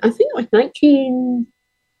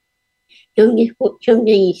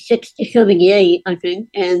 1976 to 78, I think.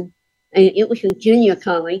 And it was a junior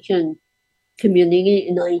college and community.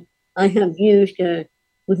 And I have used,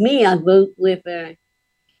 with me, I wrote with,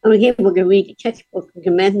 I was able to read the textbook with a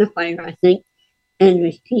magnifier, I think, and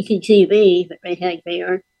with CCTV that they had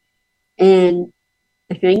there. And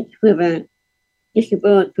I think with just a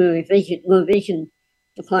bullet for revision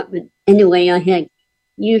department. Anyway, I had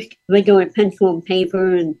used regular pencil and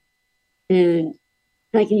paper, and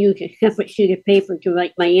I can use a separate sheet of paper to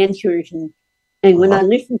write my answers. And when I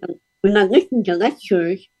listen to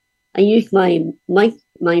lectures, I use my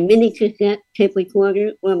mini cassette tape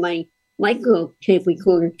recorder or my micro tape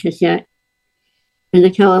recorder cassette, and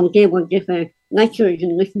that's how I was able to get the lectures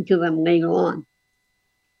and listen to them later on.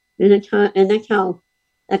 And that's how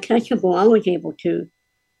accessible I was able to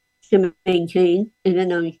maintain. And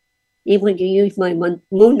then I was able to use my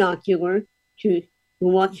monocular to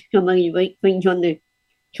watch somebody write things on the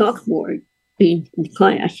chalkboard in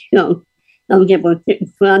class. So I was able to sit in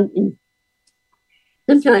front and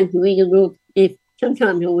sometimes read a little.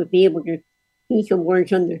 Sometimes I would be able to see some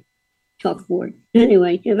words on the chalkboard.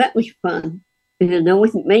 Anyway, so that was fun. And I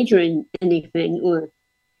wasn't majoring in anything, or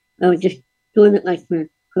I was just doing it like for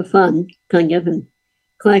fun, kind of, and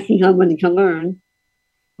classes I wanted to learn.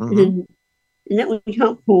 And that was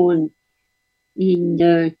helpful. And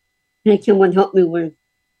had someone help me with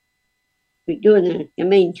doing the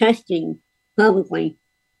main testing, probably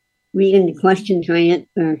reading the questions right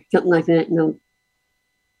or something like that, and I'll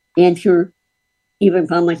answer either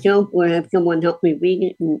by myself or have someone help me read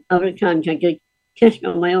it. And other times I just test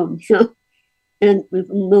on my own. So, and with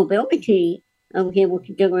mobility, I was able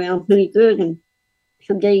to get around pretty good. And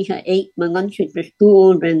some days I ate my lunches for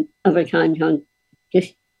school, and other times I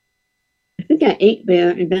think I ate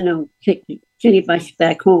there, and then I'll take the city bus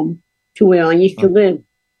back home to where I used to live.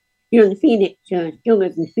 Here in Phoenix, still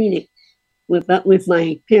live in Phoenix with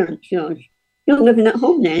my parents. So I was still living at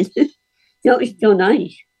home then. So it was still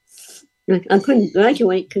nice. I couldn't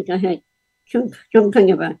graduate because I had some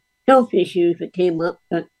kind of a health issues that came up,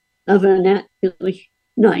 but other than that, it was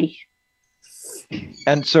nice.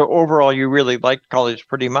 And so overall, you really liked college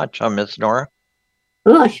pretty much, huh, Miss Nora?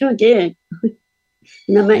 Oh, I sure did.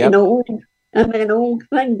 And I'm an old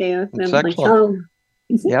friend there from my child.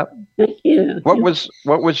 Yep. Yeah.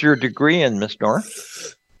 What was your degree in, Miss Nora?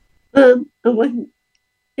 I wasn't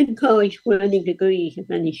in college for any degrees of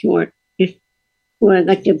any sort, just for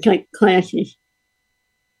elective type classes.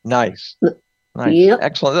 Nice. Nice. Yep.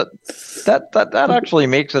 Excellent. That actually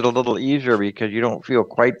makes it a little easier because you don't feel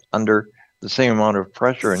quite under the same amount of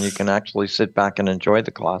pressure and you can actually sit back and enjoy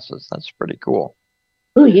the classes. That's pretty cool.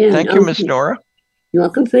 Oh, yeah. Thank you, Miss Nora. You're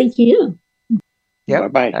welcome. Thank you. Yeah.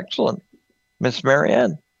 Bye-bye. Excellent. Miss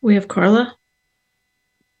Marianne. We have Carla.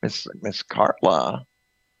 Miss Carla.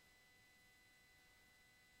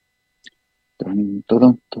 Dun,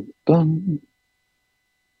 dun, dun, dun.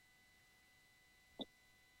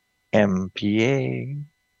 MPA.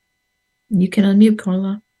 You can unmute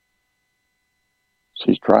Carla.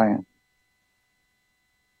 She's trying.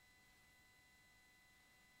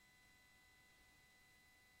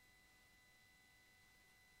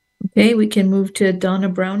 Okay, we can move to Donna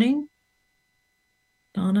Browning.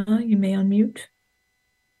 Donna, you may unmute.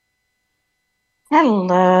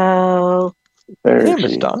 Hello. Hey,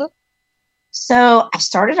 Miss Donna. So I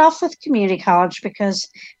started off with community college because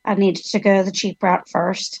I needed to go the cheap route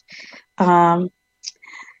first. And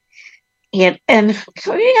community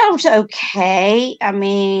college was okay. I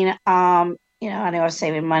mean, I knew I was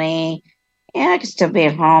saving money and I could still be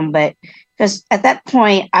at home, but because at that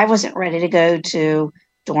point I wasn't ready to go to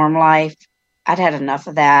dorm life. I'd had enough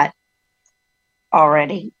of that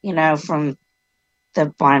already, from the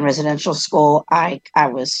blind residential school. I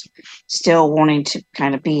was still wanting to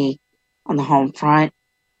kind of be on the home front.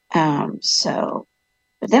 But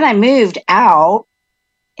then I moved out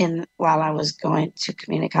while I was going to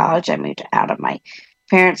community college. I moved out of my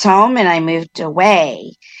parents' home and I moved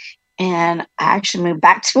away. And I actually moved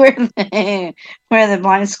back to where the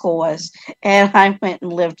blind school was. And I went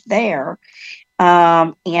and lived there.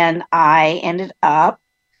 And I ended up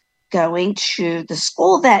going to the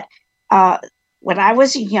school that when I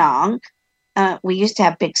was young, we used to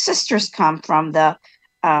have big sisters come from the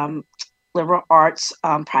liberal arts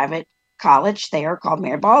private college there called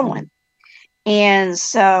Mary Baldwin. And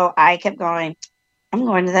so I kept going, I'm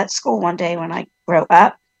going to that school one day when I grow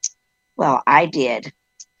up. Well, I did.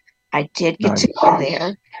 I did get to go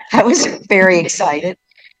there. I was very excited.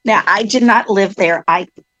 Now, I did not live there. I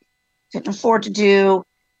couldn't afford to do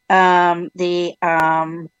the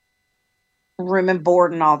room and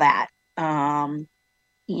board and all that. And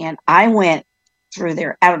I went through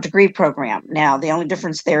their out of degree program. Now, the only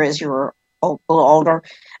difference there is you're a little older.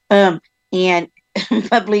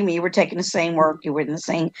 But believe me, you were taking the same work. You were in the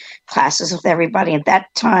same classes with everybody. At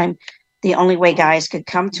that time, the only way guys could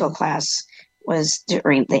come to a class was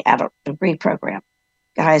during the out of degree program.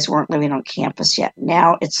 Guys weren't living on campus yet.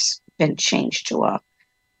 Now it's been changed to a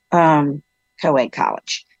co-ed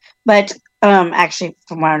college. But actually,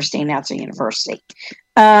 from what I understand, now it's a university.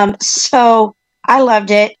 So I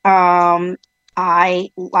loved it.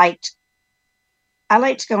 I liked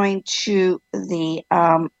going to the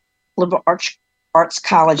liberal arts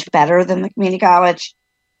college better than the community college,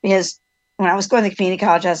 because when I was going to the community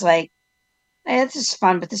college, I was like, hey, this is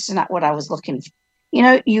fun, but this is not what I was looking for.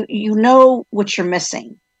 You know what you're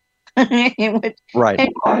missing. Right.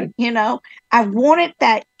 And, I wanted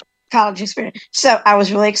that college experience. So I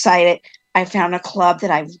was really excited. I found a club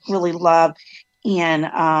that I really love. And,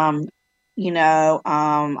 I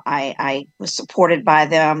was supported by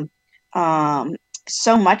them.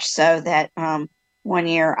 So much so that one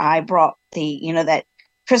year I brought that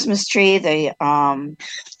Christmas tree,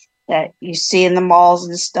 that you see in the malls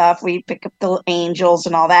and stuff, where you pick up the angels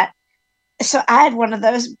and all that. So I had one of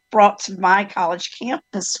those brought to my college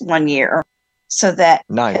campus one year, so that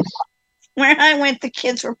nice. Where I went, the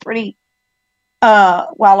kids were pretty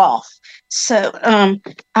well off. So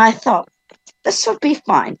I thought this would be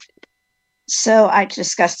fine. So I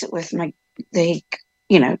discussed it with the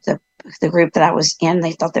group that I was in.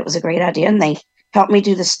 They thought that was a great idea, and they helped me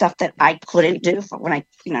do the stuff that I couldn't do for when I,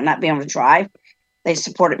 not being able to drive. They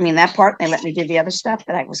supported me in that part. They let me do the other stuff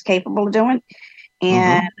that I was capable of doing.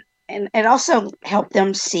 And and it also helped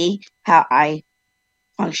them see how I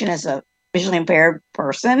function as a visually impaired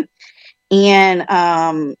person. And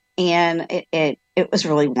it was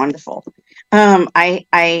really wonderful.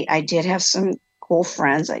 I did have some cool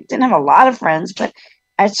friends. I didn't have a lot of friends, but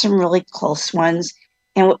I had some really close ones.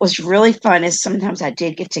 And what was really fun is sometimes I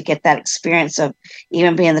did get to get that experience of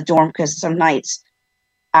even being in the dorm, because some nights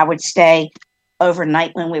I would stay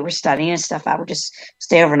overnight when we were studying and stuff. I would just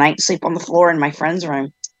stay overnight and sleep on the floor in my friend's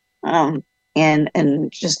room,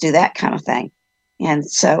 and just do that kind of thing. And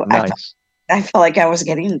so nice. I felt like I was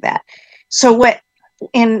getting that. So what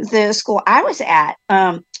in the school I was at,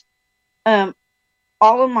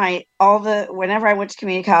 whenever I went to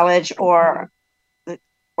community college or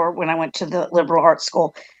when I went to the liberal arts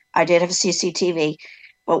school, I did have a CCTV.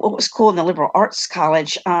 But what was cool in the liberal arts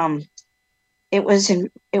college, it was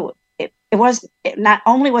not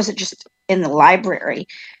only was it just in the library,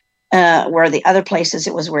 where the other places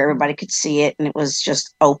it was where everybody could see it and it was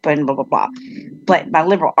just open, blah blah blah. But my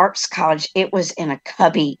liberal arts college, it was in a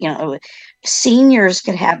cubby. Seniors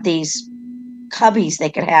could have these cubbies they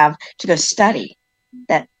could have to go study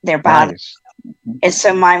that their body. Nice. And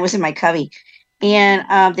so mine was in my cubby.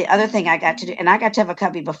 And the other thing I got to do, and I got to have a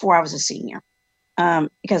cubby before I was a senior,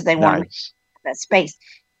 because they wanted that space.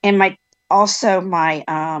 And my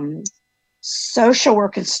social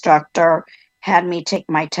work instructor had me take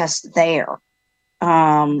my test there.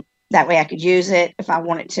 That way I could use it if I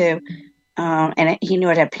wanted to. And he knew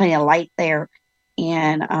it had plenty of light there.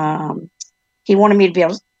 And he wanted me to be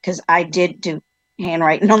able to, because I did do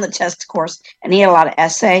handwriting on the test course, and he had a lot of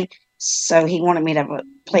essay. So he wanted me to have a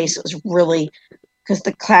place that was really, because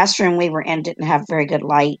the classroom we were in didn't have very good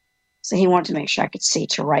light. So he wanted to make sure I could see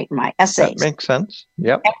to write my essays. That makes sense.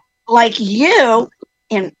 Yep. And like you,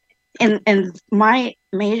 in my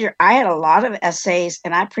major, I had a lot of essays,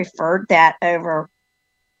 and I preferred that over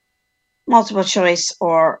multiple choice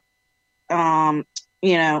or,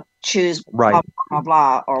 choose right. blah, blah,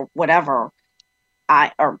 blah, or whatever.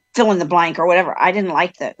 Or fill in the blank or whatever. I didn't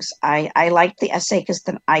like those. I liked the essay because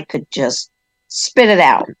then I could just spit it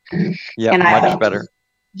out. Yeah, and much better.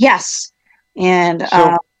 Yes. And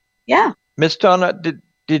so, yeah. Miss Donna, did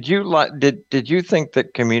you think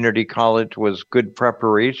that community college was good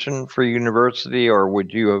preparation for university, or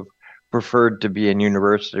would you have preferred to be in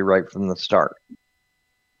university right from the start?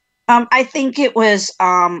 I think it was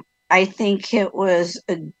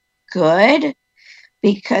good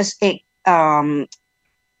because it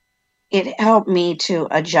helped me to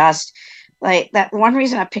adjust. Like that one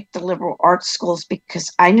reason I picked the liberal arts schools,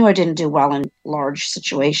 because I knew I didn't do well in large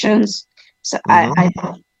situations. So but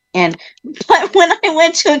when I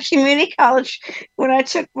went to a community college, when I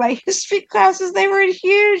took my history classes, they were in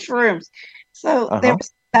huge rooms. So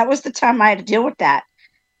that was the time I had to deal with that.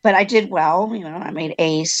 But I did well, I made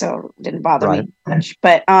A's, so it didn't bother me much.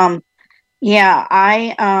 But I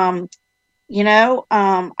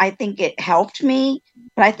think it helped me,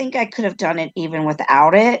 but I think I could have done it even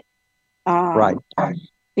without it.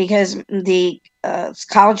 Because the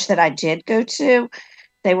college that I did go to,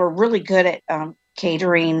 they were really good at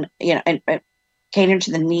catering, and catering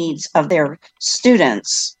to the needs of their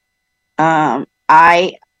students. A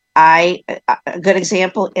good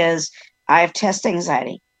example is I have test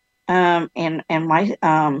anxiety, and my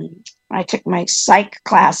I took my psych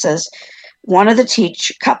classes. Couple of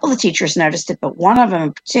the teachers noticed it, but one of them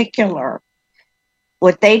in particular,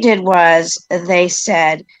 what they did was they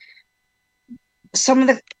said some of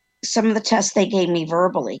the tests they gave me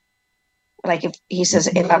verbally. Like if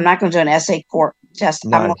I'm not going to do an essay court test,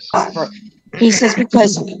 he says,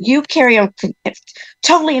 because you carry on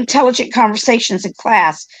totally intelligent conversations in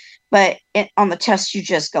class, but on the test you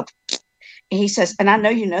just go. He says, and I know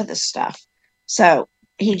you know this stuff, so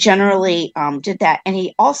he generally did that. And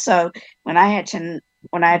he also, we had to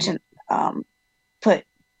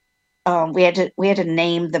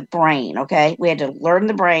name the brain. Okay, we had to learn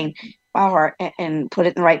the brain by heart and put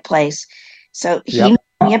it in the right place. So he made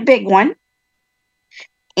me a big one,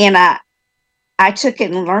 and I took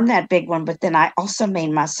it and learned that big one. But then I also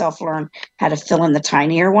made myself learn how to fill in the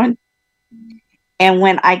tinier one. And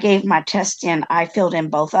when I gave my test in, I filled in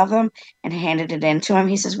both of them and handed it in to him.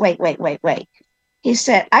 He says, wait. He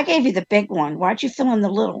said, I gave you the big one. Why'd you fill in the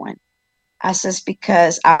little one? I says,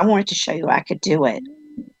 because I wanted to show you I could do it.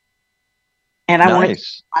 And I wanted to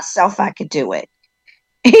show myself I could do it.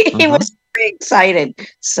 He was very excited.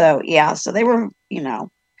 So, so they were,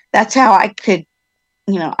 that's how I could,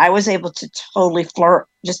 I was able to totally flirt,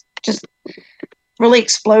 just really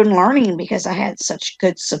explode in learning because I had such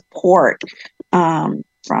good support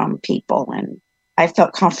from people, and I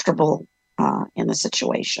felt comfortable in the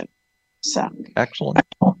situation. So excellent.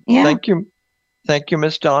 Yeah. Thank you,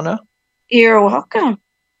 Miss Donna. You're welcome.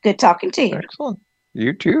 Good talking to you. Excellent.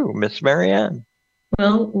 You too, Miss Marianne.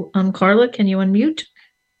 Well, Carla, can you unmute?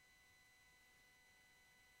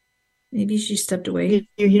 Maybe she stepped away. Can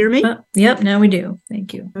you hear me? Yep, now we do.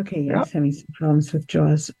 Thank you. Okay, I was having some problems with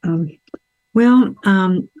JAWS.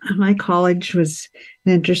 My college was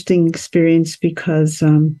an interesting experience because,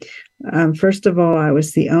 first of all, I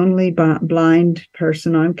was the only blind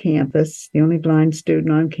person on campus, the only blind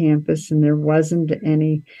student on campus, and there wasn't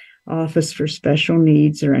any office for special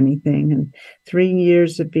needs or anything. And 3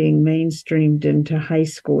 years of being mainstreamed into high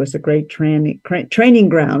school was a great training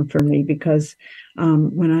ground for me, because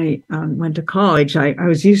when I went to college, I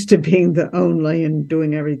was used to being the only and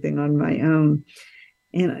doing everything on my own.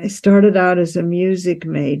 And I started out as a music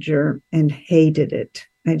major and hated it.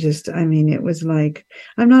 It was like,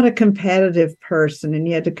 I'm not a competitive person, and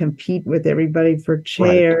you had to compete with everybody for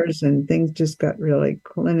chairs, and things just got really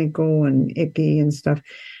clinical and icky and stuff.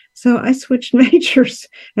 So I switched majors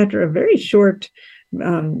after a very short,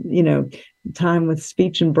 time with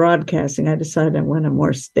speech and broadcasting. I decided I want a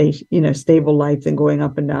more stable life than going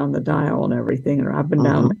up and down the dial and everything, or up and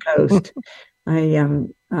down the coast.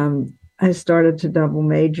 I started to double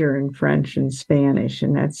major in French and Spanish,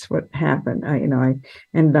 and that's what happened. I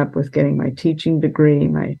ended up with getting my teaching degree,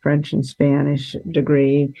 my French and Spanish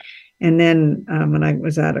degree. And then when I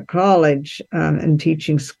was out of college and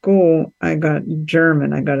teaching school, I got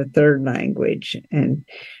German. I got a third language. And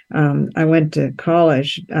I went to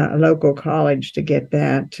college, a local college, to get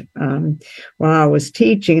that while I was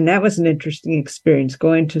teaching. And that was an interesting experience,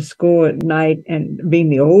 going to school at night and being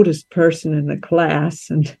the oldest person in the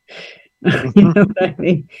class. And you know what I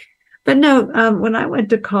mean? But no, when I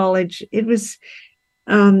went to college, it was,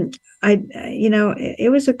 it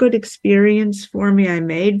was a good experience for me. I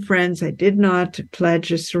made friends. I did not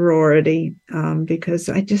pledge a sorority because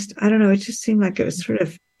I don't know, it just seemed like it was sort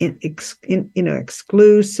of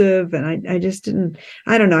exclusive, and I just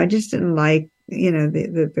didn't like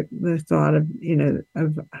the thought of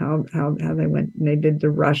of how they went and they did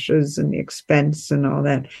the rushes and the expense and all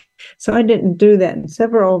that. So I didn't do that, and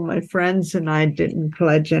several of my friends and I didn't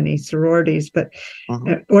pledge any sororities, but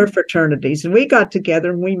or fraternities. And we got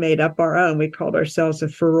together and we made up our own. We called ourselves a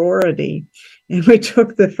sorority, and we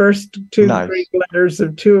took the first two Greek letters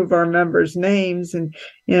of two of our members' names, and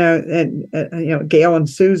Gail and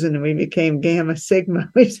Susan, and we became Gamma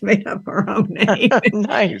Sigma. We just made up our own name.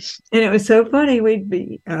 Nice. And it was so funny.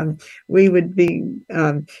 We would be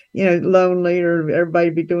lonely, or everybody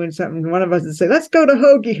would be doing something. One of us would say, "Let's go to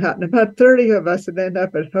Hoagie Hut," and about 30 of us would end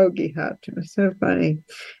up at Hoagie Hut. It was so funny.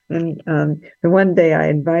 And the one day I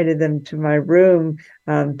invited them to my room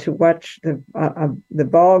to watch the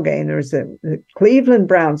ball game. There was the Cleveland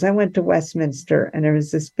Browns. I went to Westminster, and there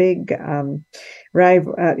was this big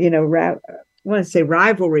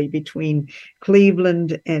rivalry between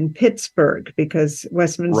Cleveland and Pittsburgh, because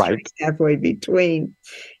Westminster is halfway between.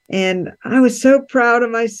 And I was so proud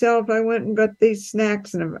of myself. I went and got these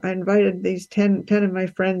snacks, and I invited these 10 of my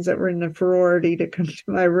friends that were in the sorority to come to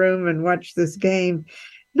my room and watch this game,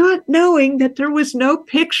 not knowing that there was no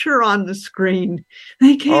picture on the screen.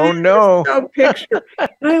 They came in, no picture. I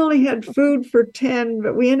only had food for 10,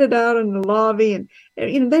 but we ended out in the lobby,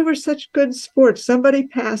 and they were such good sports. Somebody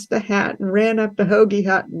passed a hat and ran up to Hoagie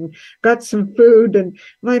Hut and got some food, and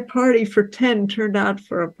my party for 10 turned out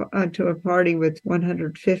to a party with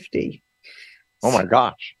 150. Oh my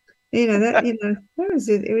gosh. That was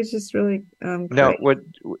it. It was just really Now,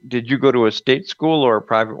 did you go to a state school or a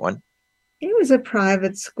private one? It was a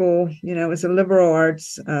private school. It was a liberal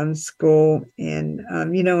arts school. And,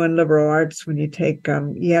 in liberal arts, when you take,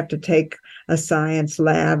 you have to take a science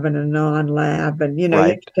lab and a non-lab, and, you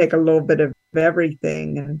have to take a little bit of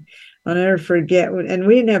everything. And I'll never forget, and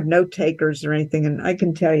we didn't have note takers or anything. And I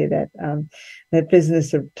can tell you that that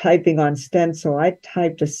business of typing on stencil, I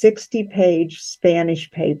typed a 60-page Spanish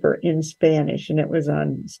paper in Spanish, and it was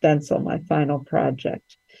on stencil, my final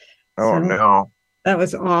project. Oh, no. That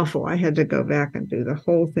was awful. I had to go back and do the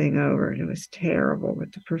whole thing over. It was terrible,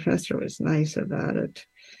 but the professor was nice about it.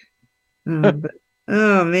 But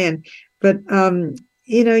oh man! But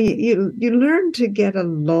you learn to get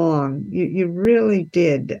along. You really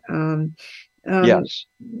did. Yes.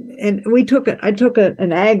 And I took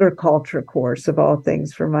an agriculture course, of all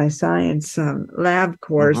things, for my science lab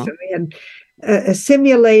course, and we had a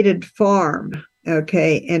simulated farm.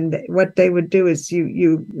 Okay. And what they would do is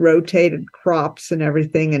you rotated crops and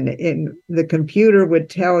everything, and the computer would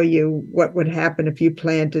tell you what would happen if you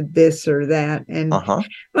planted this or that. And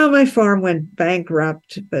well, my farm went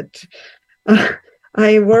bankrupt, but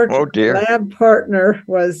I worked. Oh dear. Lab partner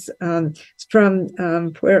was from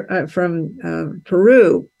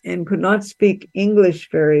Peru and could not speak English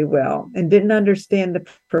very well and didn't understand the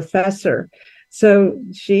professor. So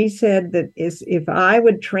she said that if I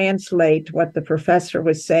would translate what the professor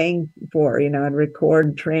was saying and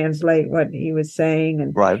record, translate what he was saying,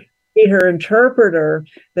 and be her interpreter,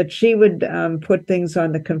 that she would put things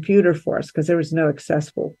on the computer for us, because there was no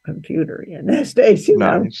accessible computer in those days,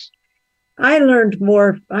 I had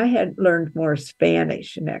learned more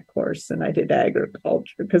Spanish in that course than I did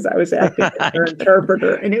agriculture because I was acting as their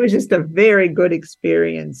interpreter, and it was just a very good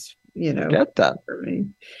experience, Get that. for me.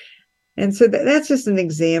 And so that's just an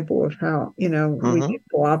example of how, we can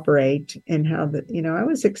cooperate and how I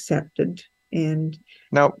was accepted. And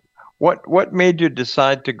now, what made you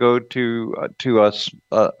decide to go to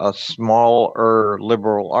a smaller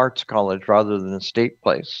liberal arts college rather than a state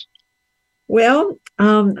place? Well,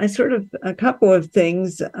 a couple of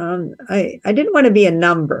things. I didn't want to be a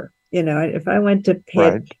number. If I went to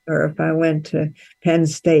Pitt or if I went to Penn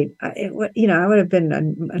State, I would have been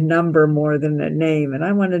a number more than a name. And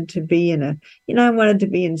I wanted to be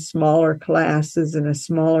in smaller classes in a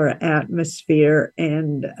smaller atmosphere.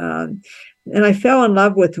 And I fell in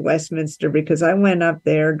love with Westminster because I went up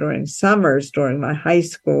there during summers during my high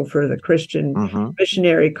school for the Christian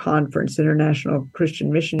Missionary Conference, International Christian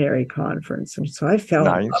Missionary Conference. And so I fell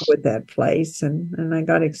in love with that place and I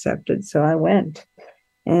got accepted. So I went.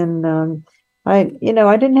 And I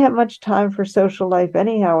didn't have much time for social life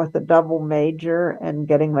anyhow with a double major and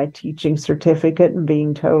getting my teaching certificate and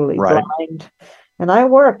being totally blind. And I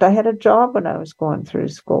worked. I had a job when I was going through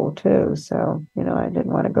school too. So, I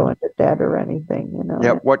didn't want to go into debt or anything,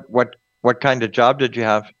 Yeah. What kind of job did you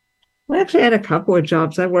have? Well, actually, I had a couple of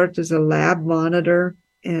jobs. I worked as a lab monitor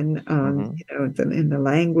and in the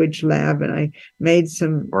language lab, and I made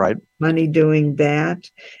some money doing that.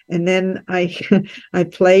 And then I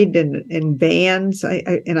played in bands.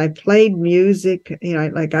 I played music.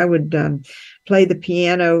 I would play the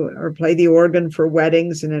piano or play the organ for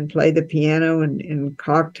weddings, and then play the piano in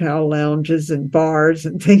cocktail lounges and bars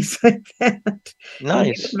and things like that.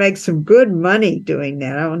 Nice. Make some good money doing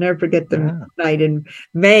that. I will never forget the night in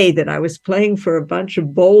May that I was playing for a bunch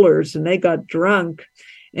of bowlers, and they got drunk.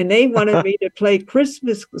 And they wanted me to play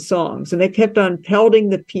Christmas songs, and they kept on pelting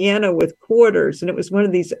the piano with quarters. And it was one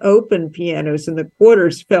of these open pianos, and the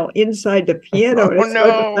quarters fell inside the piano. And it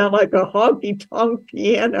started to sound like a honky-tonk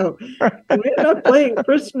piano. And we ended up playing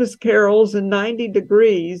Christmas carols in 90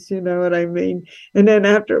 degrees, you know what I mean? And then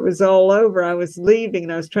after it was all over, I was leaving,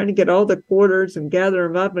 and I was trying to get all the quarters and gather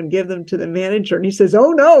them up and give them to the manager. And he says,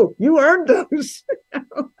 "Oh, no, you earned those."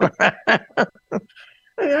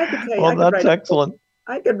 That's excellent.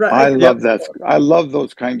 I love that. I love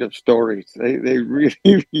those kind of stories. They really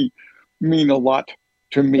mean a lot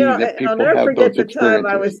to me. That people I'll never have forget those the time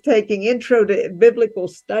I was taking Intro to Biblical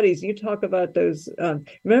Studies. You talk about those.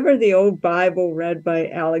 Remember the old Bible read by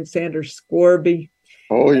Alexander Scorby?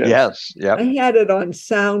 Oh, yes. Yeah. I had it on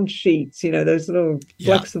sound sheets, those little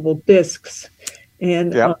flexible discs.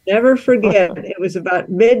 And I'll never forget, it was about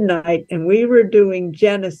midnight, and we were doing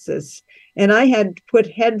Genesis. And I had put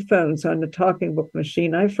headphones on the talking book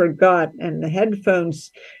machine. I forgot, and the headphones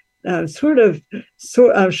shorted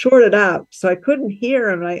out, so I couldn't hear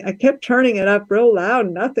him. I kept turning it up real loud,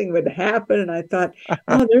 and nothing would happen. And I thought,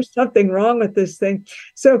 oh, there's something wrong with this thing.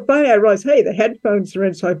 So finally, I realized, hey, the headphones are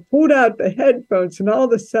in. So I pulled out the headphones, and all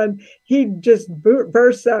of a sudden, he just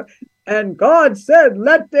bursts out. And God said,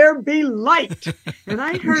 "Let there be light." And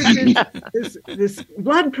I heard this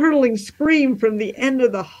blood-curdling scream from the end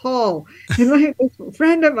of the hall. And this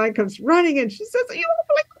friend of mine comes running in. She says, "You won't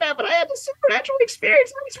believe that, but I had a supernatural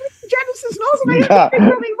experience. I was reading Genesis, and also I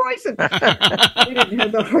had a big voice." And I didn't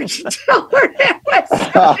have the heart to tell her that was.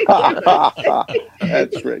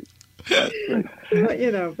 That's right.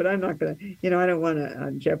 But I'm not gonna. I don't want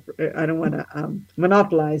to. I don't want to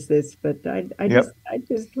monopolize this. But I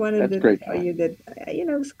just wanted to tell you that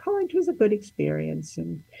college was a good experience,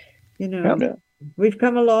 and we've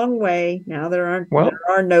come a long way. Now there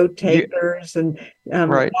are note takers and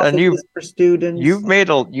and for students. You made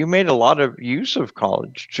a lot of use of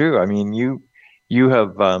college too. I mean, you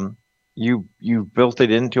have you built it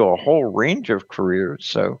into a whole range of careers.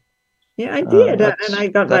 So. Yeah, I did, and I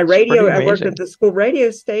got my radio. I worked at the school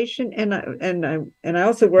radio station, and I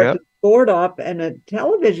also worked at board op and a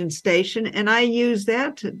television station, and I use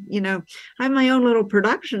that to, I have my own little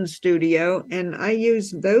production studio, and I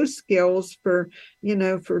use those skills for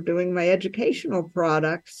doing my educational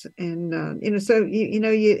products, and so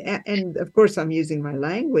and of course I'm using my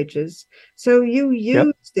languages, so you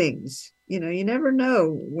use things, you never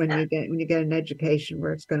know when you get an education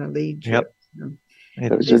where it's going to lead you.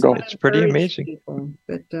 It's pretty amazing.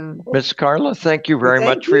 Miss Carla, thank you very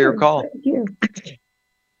much for your call. Thank you.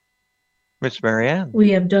 Miss Marianne.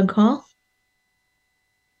 We have Doug Hall.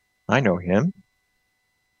 I know him.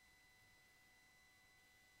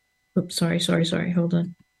 Oops, sorry. Hold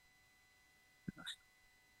on.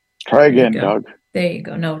 Try again, Doug. There you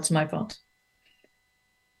go. No, it's my fault.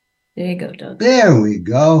 There you go, Doug. There we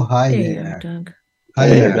go. Hi there. Doug. Hi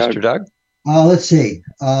hey, there, Mr. Doug. Let's see.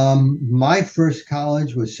 My first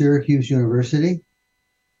college was Syracuse University,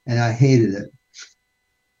 and I hated it.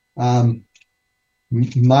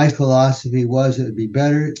 My philosophy was it would be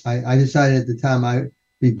better. I decided at the time I'd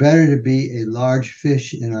be better to be a large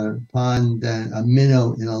fish in a pond than a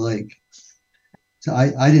minnow in a lake. So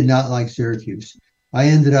I did not like Syracuse. I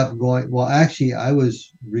ended up going, well, actually, I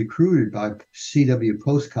was recruited by C.W.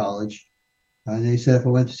 Post College. And they said if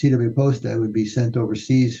I went to C.W. Post, I would be sent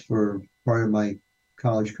overseas for part of my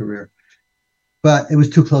college career. But it was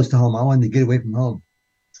too close to home. I wanted to get away from home.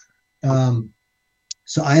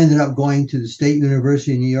 So I ended up going to the State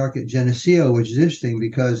University of New York at Geneseo, which is interesting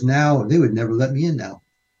because now they would never let me in now.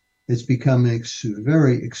 It's become a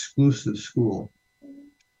very exclusive school.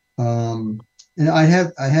 And I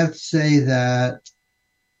have to say that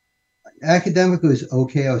academically was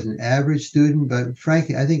okay. I was an average student, but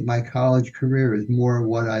frankly, I think my college career is more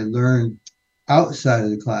what I learned outside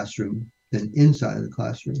of the classroom than inside of the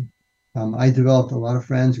classroom. I developed a lot of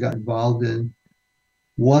friends, got involved in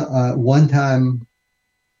one time.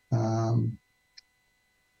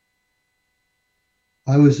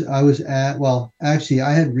 I was at, well, actually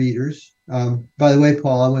I had readers. By the way,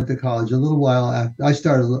 Paul, I went to college a little while after I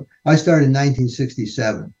started in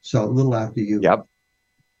 1967. So a little after you. Yep.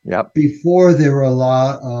 Before there were a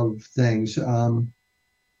lot of things.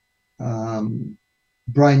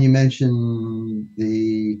 Brian, you mentioned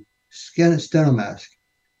the steno mask.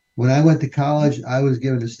 When I went to college, I was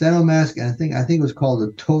given a steno mask, and I think it was called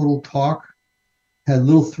a Total Talk. Had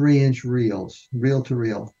little 3-inch reels, reel to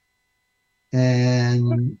reel.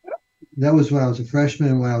 And that was when I was a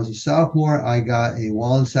freshman. When I was a sophomore, I got a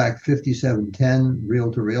Wallensack 5710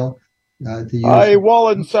 reel to reel to use.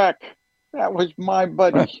 Wallensack, that was my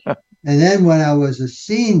buddy. And then when I was a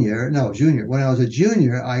junior, when I was a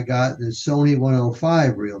junior, I got the Sony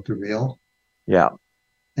 105 reel to reel. Yeah.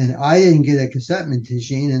 And I didn't get a cassette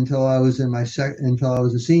machine until I was until I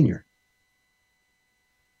was a senior.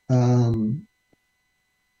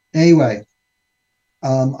 Anyway,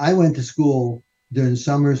 I went to school during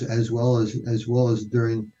summers as well as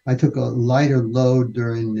during. I took a lighter load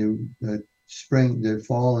during the spring, the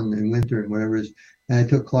fall, and winter, and whatever it is. And I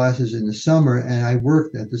took classes in the summer, and I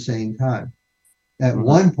worked at the same time. At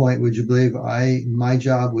one point, would you believe, my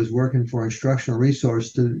job was working for instructional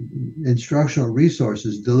resources,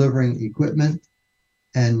 delivering equipment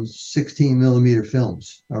and 16 millimeter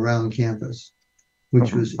films around campus,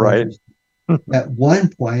 which was right. At one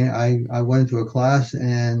point, I went into a class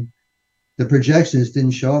and the projections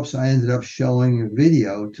didn't show up, so I ended up showing a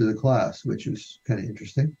video to the class, which was kind of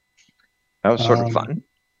interesting. That was sort of fun.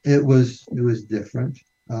 It was different.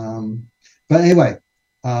 But anyway,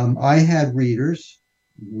 I had readers.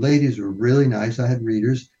 Ladies were really nice. I had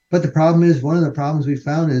readers. But the problem is, one of the problems we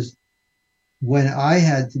found is when I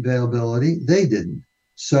had availability, they didn't.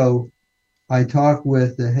 So I talked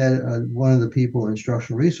with the head, one of the people in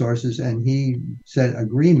instructional resources, and he said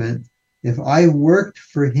agreement. If I worked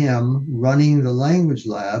for him running the language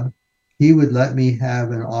lab, he would let me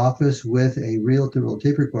have an office with a reel-to-reel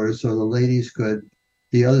tape recorder so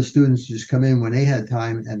the other students just come in when they had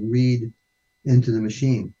time and read into the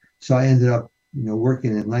machine. So I ended up,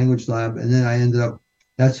 working in language lab, and then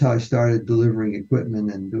that's how I started delivering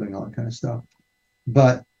equipment and doing all that kind of stuff.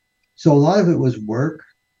 But so a lot of it was work.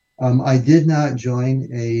 I did not join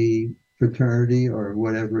a fraternity or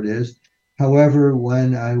whatever it is. However,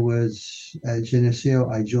 when I was at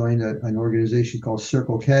Geneseo, I joined an organization called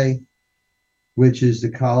Circle K, which is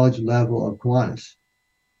the college level of Kiwanis.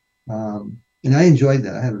 And I enjoyed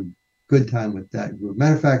that. I had a good time with that group.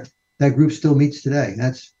 Matter of fact, that group still meets today.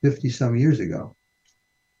 That's 50 some years ago.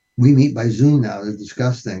 We meet by Zoom now to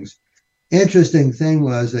discuss things. Interesting thing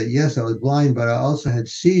was that, yes, I was blind, but I also had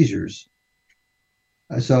seizures.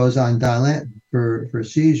 So I was on Dilantin for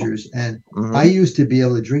seizures. And I used to be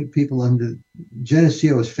able to drink people under.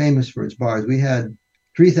 Geneseo was famous for its bars. We had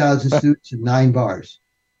 3,000 students and 9 bars.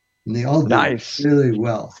 And they all did really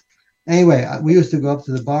well. Anyway, we used to go up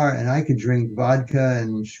to the bar and I could drink vodka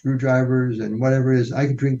and screwdrivers and whatever it is. I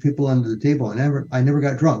could drink people under the table and I never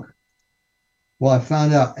got drunk. Well, I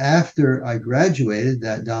found out after I graduated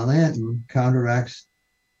that Dilantin counteracts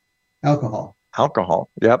alcohol. Alcohol,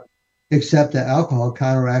 yep. Except that alcohol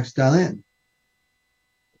counteracts Dilantin.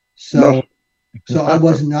 So I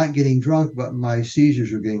was not getting drunk, but my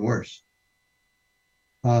seizures were getting worse.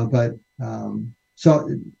 So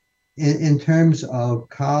in terms of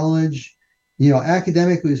college,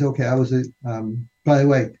 academically it's okay. I was by the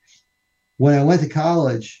way, when I went to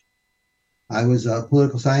college, I was a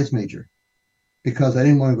political science major because I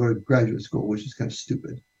didn't want to go to graduate school, which is kind of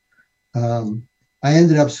stupid. I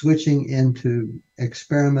ended up switching into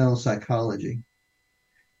experimental psychology.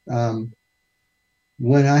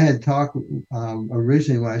 When I had talked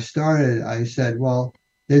originally, when I started, I said, well,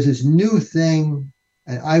 there's this new thing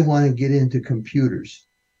and I want to get into computers.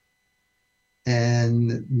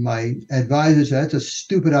 And my advisor said, that's a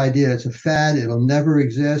stupid idea. It's a fad. It'll never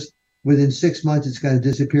exist. Within 6 months, it's going to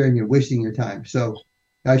disappear and you're wasting your time. So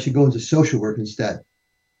I should go into social work instead.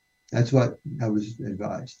 That's what I was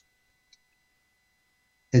advised.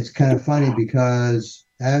 It's kind of funny because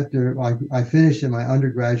after I finished in my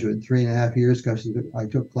undergraduate 3.5 years, because I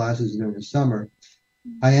took classes during the summer,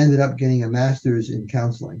 I ended up getting a master's in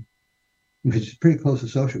counseling, which is pretty close to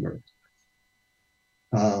social work.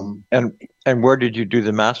 And where did you do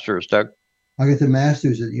the master's, Doug? I got the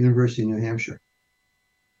master's at the University of New Hampshire.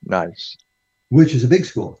 Nice. Which is a big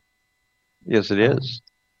school. Yes, it is.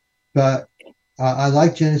 But I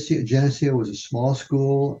like Geneseo. Geneseo was a small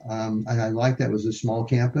school, and I liked that it was a small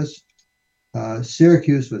campus.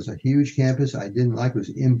 Syracuse was a huge campus. I didn't like it. Was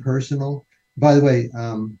impersonal. By the way,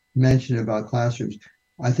 mention about classrooms.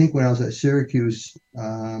 I think when I was at Syracuse,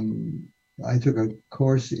 I took a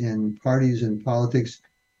course in parties and politics,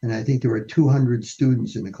 and I think there were 200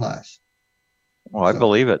 students in the class. Oh, I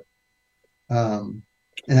believe it.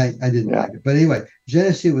 And I didn't like it. But anyway,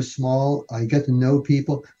 Geneseo was small. I got to know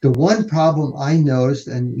people. The one problem I noticed,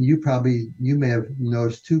 and you may have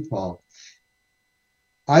noticed too, Paul,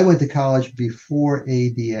 I went to college before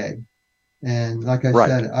ADA. And like I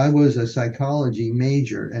said, I was a psychology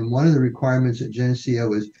major. And one of the requirements at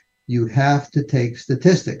Geneseo is you have to take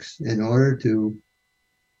statistics in order to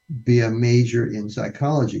be a major in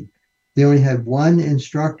psychology. They only had one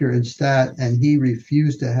instructor in stat, and he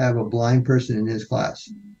refused to have a blind person in his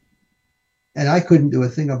class. And I couldn't do a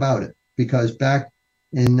thing about it because back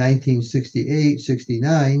in 1968,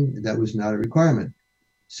 69, that was not a requirement.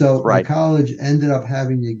 So my college ended up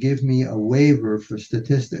having to give me a waiver for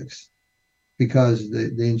statistics because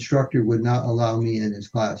the instructor would not allow me in his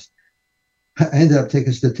class. I ended up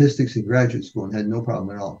taking statistics in graduate school and had no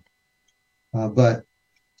problem at all.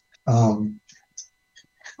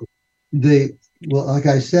 Like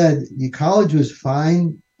I said, the college was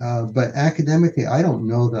fine, but academically, I don't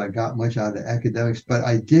know that I got much out of academics, but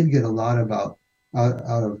I did get a lot out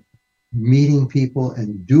of meeting people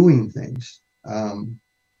and doing things.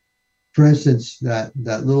 For instance, that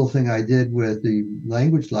little thing I did with the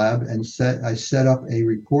language lab, and I set up a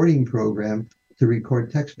recording program to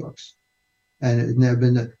record textbooks. And it never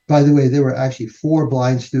been. By the way, there were actually 4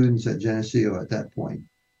 blind students at Geneseo at that point.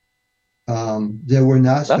 There were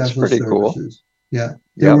not special services. Cool. Yeah,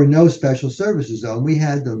 there were no special services though. And we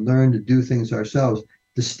had to learn to do things ourselves.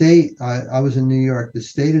 The state, I was in New York. The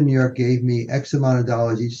state of New York gave me X amount of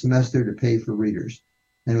dollars each semester to pay for readers,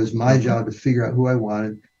 and it was my job to figure out who I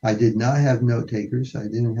wanted. I did not have note takers. I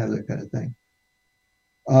didn't have that kind of thing.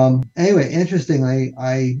 Anyway, interestingly,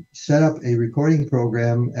 I set up a recording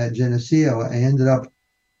program at Geneseo. I ended up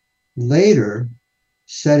later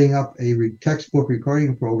setting up a textbook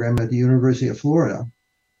recording program at the University of Florida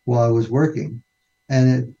while I was working.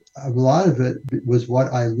 And a lot of it was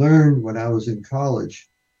what I learned when I was in college.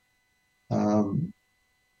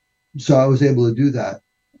 So I was able to do that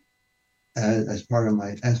as part of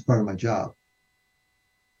my job.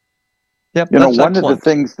 Yep, one of the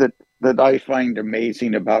things that I find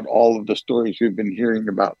amazing about all of the stories we've been hearing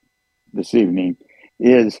about this evening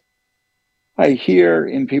is I hear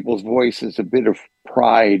in people's voices a bit of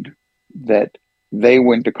pride that they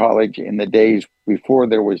went to college in the days before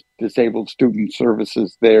there was disabled student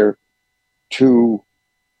services there to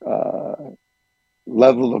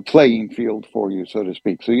level the playing field for you, so to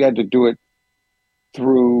speak. So you had to do it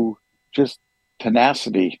through just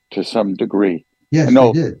tenacity to some degree. Yes,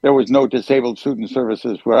 no, there was no disabled student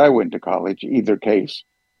services where I went to college, either case.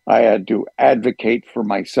 I had to advocate for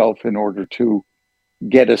myself in order to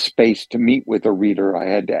get a space to meet with a reader. I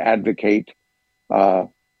had to advocate.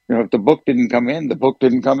 If the book didn't come in, the book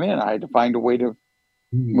didn't come in. I had to find a way to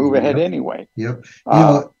move ahead anyway. Yep.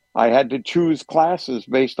 I had to choose classes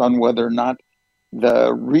based on whether or not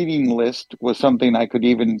the reading list was something I could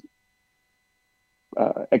even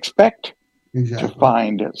expect to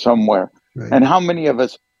find somewhere. Right. And how many of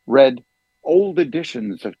us read old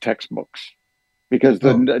editions of textbooks because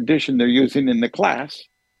the edition they're using in the class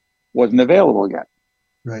wasn't available yet?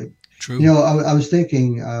 Right. True. I was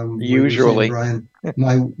thinking. Usually, Brian,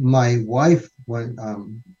 my wife went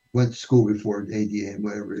to school before ADA and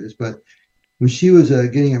whatever it is, but when she was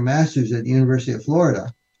getting her master's at the University of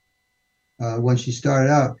Florida, when she started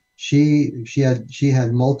out, she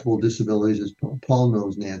had multiple disabilities, as Paul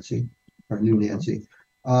knows, Nancy, or knew Nancy.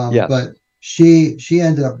 Yes. But she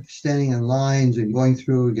ended up standing in lines and going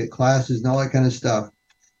through and get classes and all that kind of stuff.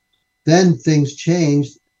 Then things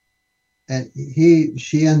changed, and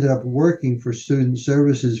she ended up working for student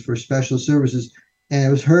services, for special services, and it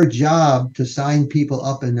was her job to sign people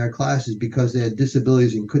up in their classes because they had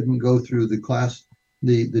disabilities and couldn't go through the class,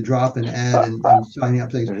 the drop and add and signing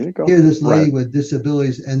up things. Here, this lady with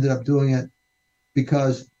disabilities ended up doing it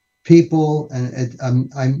because people, and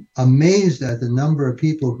I'm amazed at the number of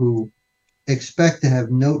people who expect to have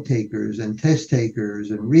note takers and test takers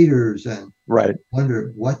and readers and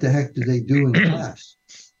wonder what the heck do they do in class.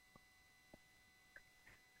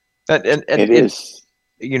 And it is,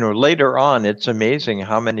 you know, later on, it's amazing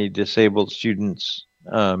how many disabled students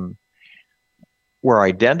were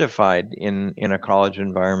identified in a college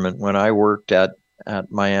environment. When I worked at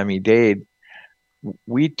Miami-Dade,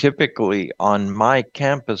 we typically, on my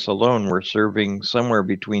campus alone, were serving somewhere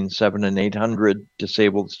between 700 and 800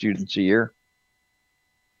 disabled students a year.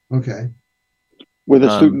 Okay. With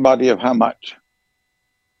a student body of how much?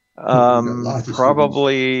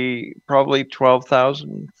 Probably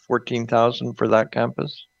 12,000, 14,000 for that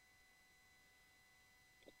campus.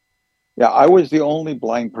 Yeah, I was the only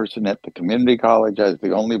blind person at the community college. I was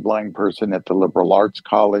the only blind person at the liberal arts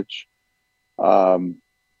college. You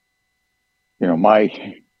know,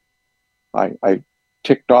 I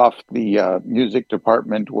ticked off the music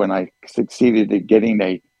department when I succeeded in getting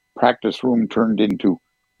a practice room turned into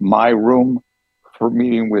my room for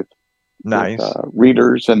meeting with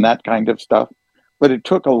readers and that kind of stuff. But it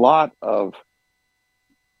took a lot of,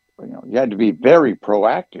 you know, you had to be very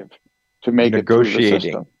proactive to make it through the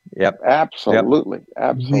system. Yep. Absolutely.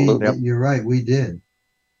 Absolutely. You're right. We did.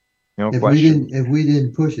 No if question. If we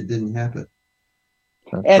didn't push, it didn't happen.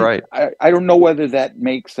 That's right. I don't know whether that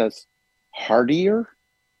makes us hardier.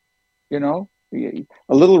 You know, a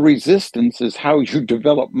little resistance is how you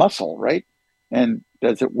develop muscle, right? And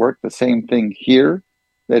does it work the same thing here?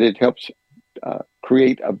 That it helps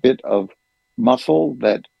create a bit of muscle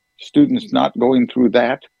that students not going through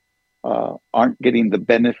that aren't getting the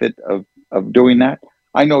benefit of doing that.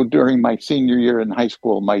 I know during my senior year in high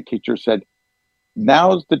school, my teacher said,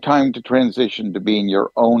 now's the time to transition to being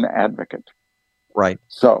your own advocate. Right.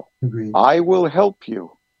 So Agreed. I will help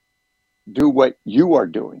you do what you are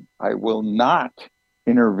doing. I will not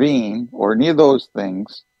intervene or any of those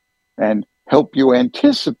things and help you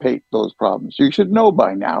anticipate those problems. You should know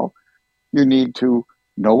by now. You need to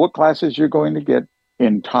know what classes you're going to get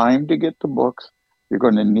in time to get the books. You're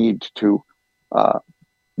going to need to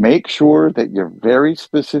make sure that you're very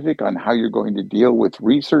specific on how you're going to deal with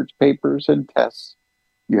research papers and tests.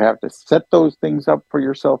 You have to set those things up for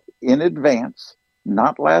yourself in advance,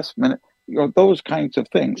 not last minute, you know, those kinds of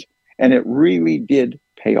things. And it really did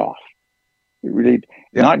pay off. It really,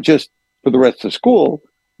 not just for the rest of school,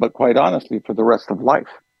 but quite honestly, for the rest of life.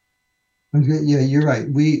 Yeah, you're right.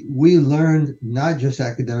 We learned not just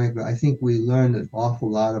academic, but I think we learned an awful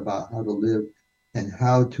lot about how to live and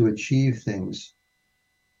how to achieve things.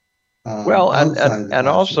 Well, and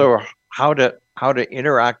also how to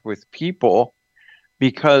interact with people,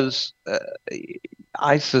 because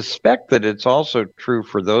I suspect that it's also true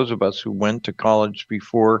for those of us who went to college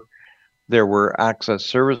before there were access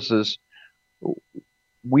services.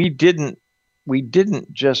 We didn't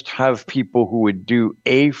just have people who would do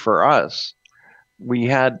A for us. We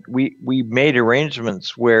made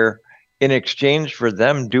arrangements where in exchange for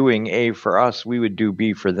them doing A for us, we would do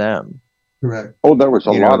B for them. Correct. Oh, there was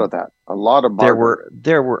a lot of that. A lot of barter.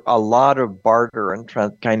 There were a lot of barter and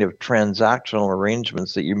kind of transactional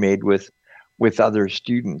arrangements that you made with other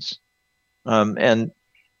students. And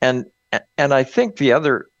I think the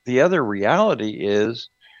other reality is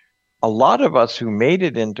a lot of us who made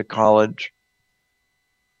it into college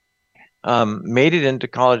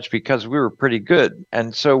because we were pretty good,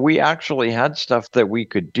 and so we actually had stuff that we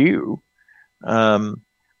could do that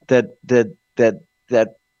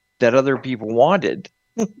other people wanted.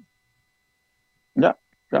 Yeah.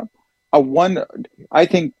 I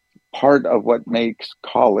think part of what makes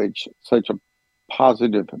college such a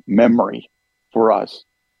positive memory for us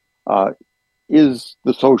is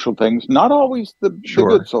the social things, not always the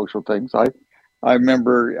good social things. I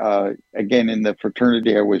remember, again, in the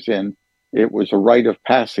fraternity I was in, it was a rite of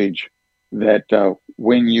passage that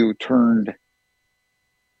when you turned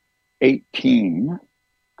 18,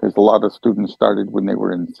 because a lot of students started when they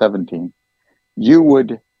were in 17, you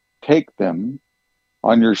would take them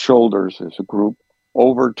on your shoulders as a group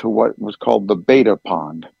over to what was called the Beta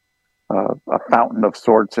Pond, a fountain of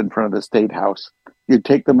sorts in front of the State House. You'd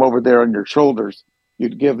take them over there on your shoulders.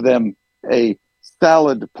 You'd give them a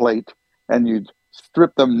salad plate, and you'd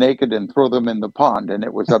strip them naked and throw them in the pond, and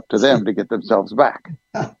it was up to them to get themselves back.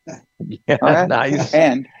 Yeah, right? nice.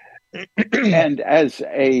 And as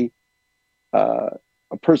a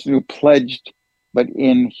person who pledged, but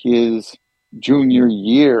in his junior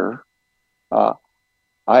year, I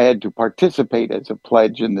had to participate as a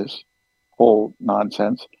pledge in this whole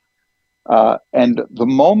nonsense. And the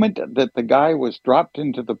moment that the guy was dropped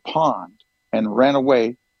into the pond and ran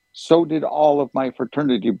away, so did all of my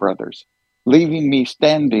fraternity brothers, leaving me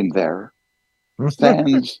standing there,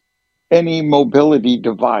 sans any mobility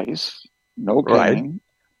device, no kidding,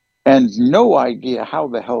 and no idea how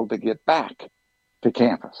the hell to get back to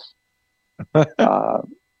campus.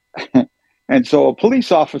 And so a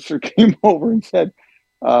police officer came over and said,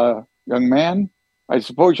 young man, I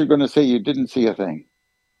suppose you're going to say you didn't see a thing.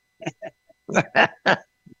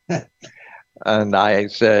 And I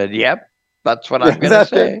said, yep, that's what I'm going to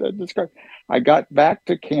say. I got back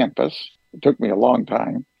to campus. It took me a long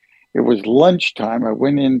time. It was lunchtime. I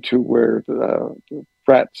went into where the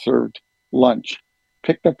frat served lunch,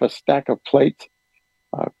 picked up a stack of plates,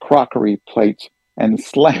 crockery plates, and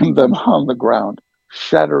slammed them on the ground,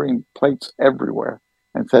 shattering plates everywhere,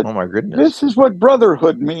 and said, "Oh my goodness, this is what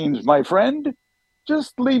brotherhood means, my friend.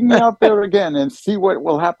 Just leave me out there again and see what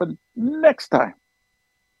will happen next time."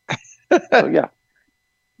 So, yeah.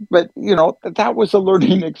 But, you know, that was a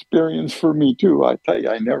learning experience for me, too. I tell you,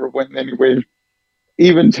 I never went anywhere,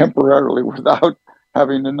 even temporarily, without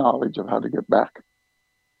having the knowledge of how to get back.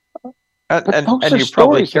 And you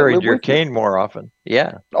probably carried your cane more often.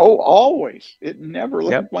 Yeah. Oh, always. It never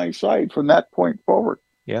left my side from that point forward.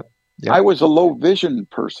 Yep. I was a low vision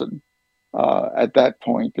person at that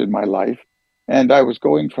point in my life. And I was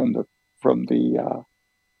going from the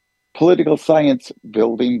political science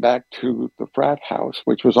building back to the frat house,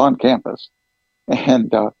 which was on campus,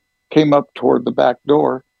 and came up toward the back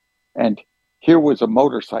door, and here was a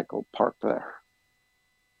motorcycle parked there.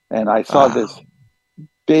 And I saw this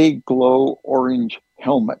big glow orange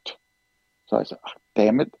helmet. So I said, oh,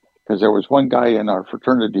 damn it, because there was one guy in our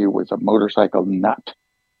fraternity who was a motorcycle nut.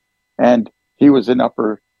 And he was an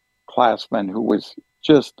upperclassman who was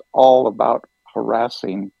just all about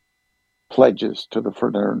harassing pledges to the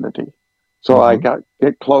fraternity. So I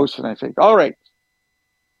get close and I say, all right,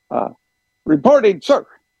 reporting, sir.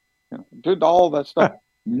 You know, did all that stuff.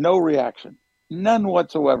 No reaction, none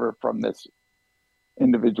whatsoever from this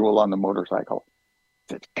individual on the motorcycle.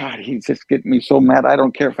 I said, God, he's just getting me so mad. I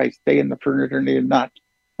don't care if I stay in the fraternity or not.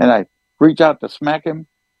 And I reach out to smack him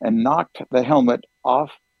and knocked the helmet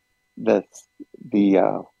off the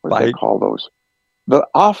what do they call those?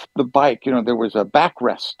 Off the bike. You know, there was a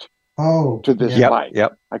backrest to this bike.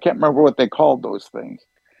 Yep. I can't remember what they called those things.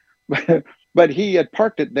 But he had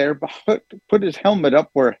parked it there, put his helmet up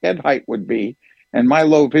where head height would be, and my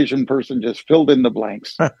low vision person just filled in the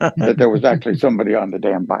blanks that there was actually somebody on the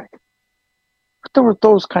damn bike. But there were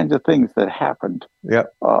those kinds of things that happened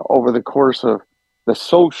over the course of the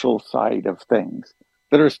social side of things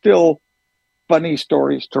that are still funny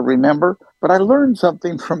stories to remember, but I learned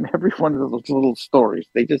something from every one of those little stories.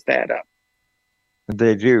 They just add up.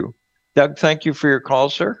 They do. Doug, thank you for your call,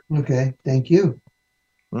 sir. Okay, thank you.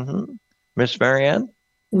 Miss Marianne?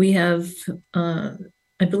 We have, I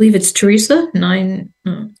believe it's Teresa,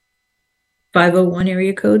 501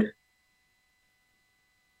 area code.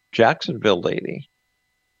 Jacksonville lady.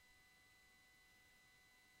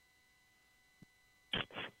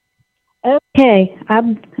 Okay,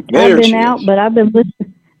 I've been out, but I've been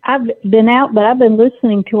listening. I've been out, but I've been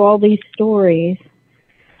listening to all these stories.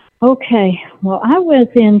 Okay, well, I was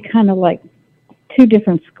in kind of like two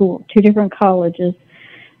different colleges,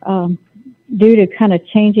 due to kind of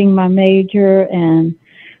changing my major and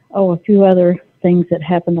a few other things that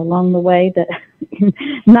happened along the way that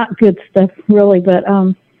not good stuff really, but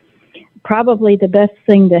probably the best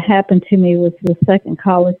thing that happened to me was the second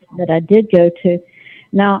college that I did go to.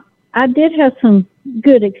 Now, I did have some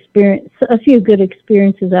good experience, a few good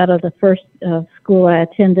experiences out of the first school I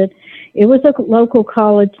attended. It was a local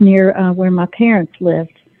college near where my parents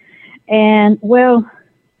lived. And, well,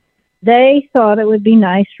 they thought it would be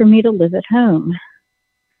nice for me to live at home.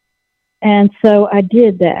 And so I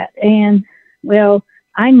did that. And, well,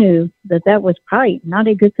 I knew that that was probably not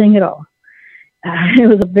a good thing at all. It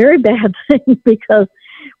was a very bad thing because,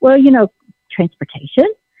 well, you know, transportation.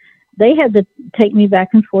 They had to take me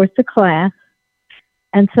back and forth to class.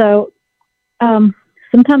 And so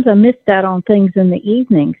sometimes I missed out on things in the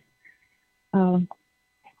evenings.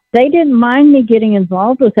 They didn't mind me getting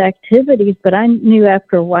involved with activities, but I knew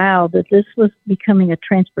after a while that this was becoming a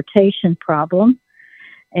transportation problem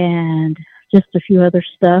and just a few other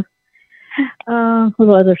stuff,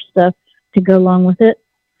 little other stuff to go along with it,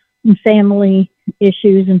 and family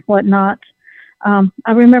issues and whatnot.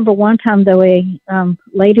 I remember one time, though, a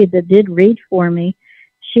lady that did read for me,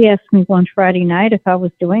 she asked me one Friday night if I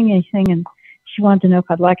was doing anything, and she wanted to know if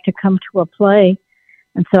I'd like to come to a play.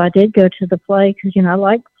 And so I did go to the play because, I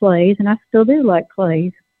like plays, and I still do like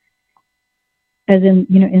plays, as in,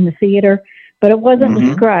 in the theater. But it wasn't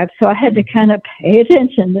described, so I had to kind of pay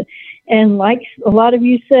attention. And like a lot of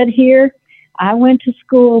you said here, I went to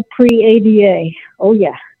school pre-ADA. Oh,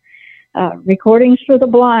 yeah. Recordings for the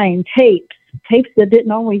blind, tapes that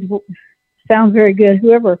didn't always sound very good.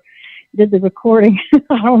 Whoever did the recording,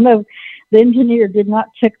 I don't know, the engineer did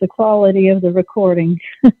not check the quality of the recording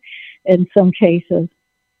in some cases.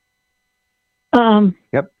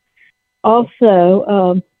 Yep.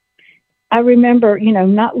 Also, I remember,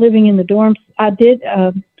 not living in the dorms. I did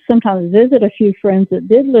sometimes visit a few friends that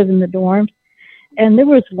did live in the dorms. And there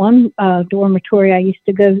was one dormitory I used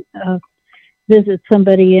to go visit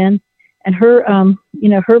somebody in. And her,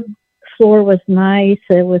 her floor was nice.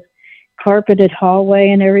 It was carpeted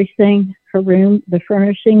hallway and everything. Her room, the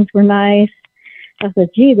furnishings were nice. I said,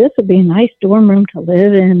 gee, this would be a nice dorm room to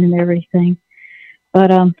live in and everything.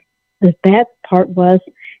 But the bad part was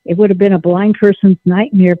it would have been a blind person's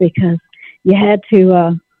nightmare because you had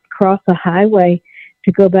to cross a highway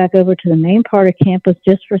to go back over to the main part of campus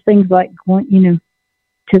just for things like going,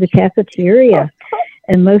 to the cafeteria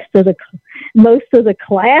and most of the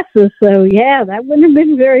classes. So yeah, that wouldn't have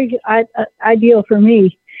been very ideal for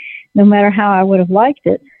me, no matter how I would have liked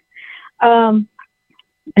it. And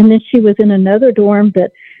then she was in another dorm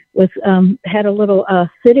that was had a little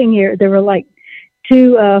sitting area. There were like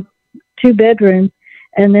two bedrooms,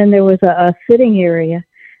 and then there was a sitting area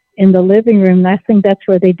in the living room. And I think that's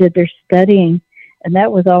where they did their studying. And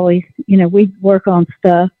that was always, we'd work on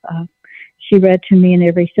stuff. She read to me and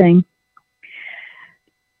everything.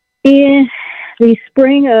 In the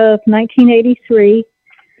spring of 1983,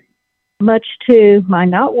 much to my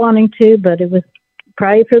not wanting to, but it was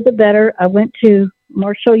probably for the better, I went to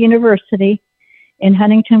Marshall University in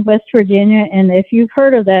Huntington, West Virginia. And if you've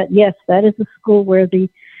heard of that, yes, that is the school where the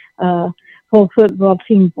whole football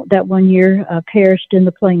team that one year perished in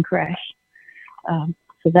the plane crash.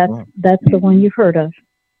 So that's the one you've heard of.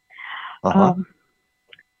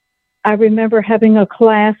 I remember having a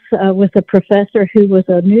class with a professor who was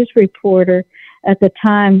a news reporter at the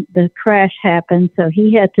time the crash happened. So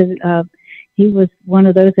he had to, he was one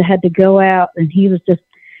of those that had to go out, and he was just,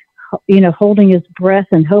 holding his breath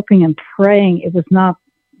and hoping and praying it was not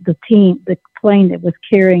the plane that was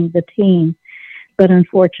carrying the team. But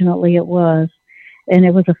unfortunately it was. And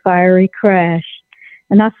it was a fiery crash.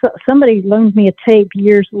 And somebody loaned me a tape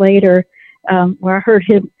years later where I heard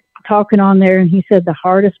him talking on there, and he said the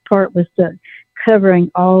hardest part was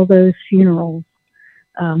covering all those funerals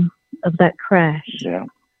of that crash. Yeah,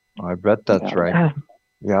 I bet that's right.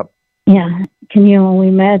 Yep. Yeah, can you only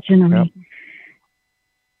imagine? I mean,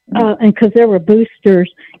 and because there were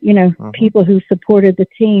boosters, people who supported the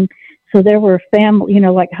team. So there were family,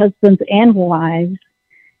 like husbands and wives,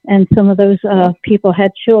 and some of those people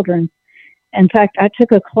had children. In fact, I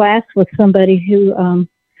took a class with somebody who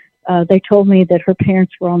they told me that her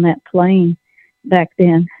parents were on that plane back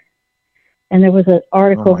then. And there was an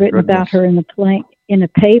article written about her in the plane, in a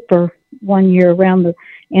paper one year around the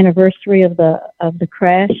anniversary of the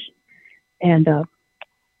crash. And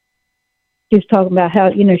she was talking about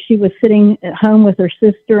how, she was sitting at home with her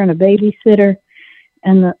sister and a babysitter,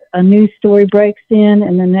 and a news story breaks in,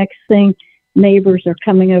 and the next thing, neighbors are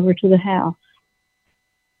coming over to the house,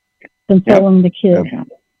 consoling the kids.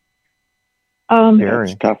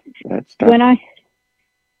 That's tough. That's tough.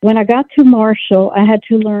 When I got to Marshall, I had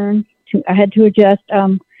to adjust.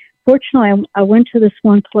 Fortunately, I went to this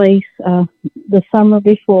one place the summer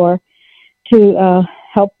before to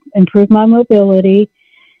help improve my mobility,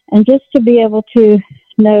 and just to be able to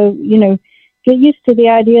know, get used to the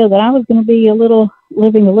idea that I was going to be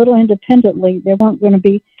living a little independently. There weren't going to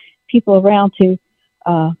be people around to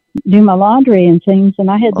do my laundry and things,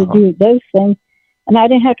 and I had to do those things. And I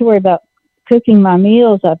didn't have to worry about cooking my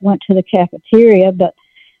meals. I went to the cafeteria, but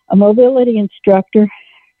a mobility instructor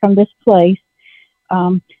from this place,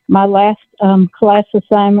 my last class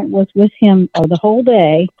assignment was with him the whole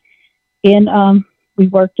day. We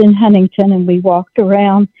worked in Huntington, and we walked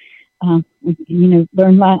around,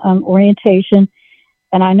 learned my orientation.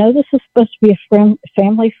 And I know this is supposed to be a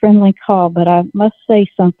family-friendly call, but I must say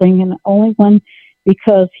something, and only one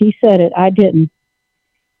because he said it. I didn't.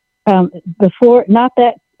 Before, not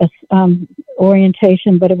that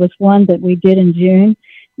orientation, but it was one that we did in June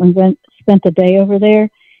when we spent the day over there.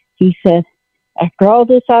 He said, after all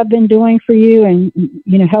this I've been doing for you and,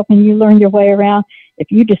 helping you learn your way around,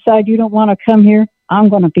 if you decide you don't want to come here, I'm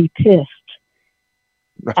going to be pissed.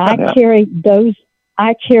 I carried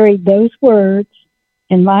those words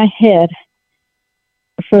in my head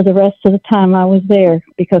for the rest of the time I was there,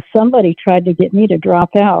 because somebody tried to get me to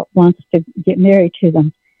drop out once to get married to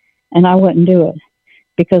them, and I wouldn't do it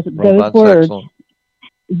because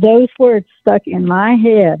those words stuck in my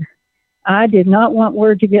head. I did not want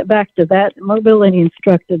word to get back to that mobility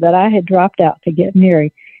instructor that I had dropped out to get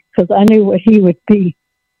married, because I knew what he would be.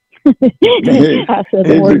 I said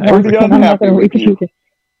the word once, and I'm not going to repeat it.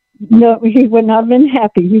 No, he would not have been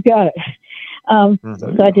happy. You got it.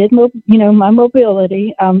 So I did, my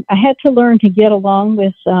mobility. I had to learn to get along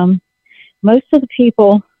with most of the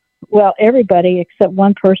people. Well, everybody except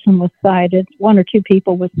one person was sighted. One or two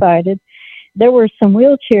people was sighted. There were some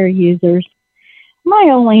wheelchair users. My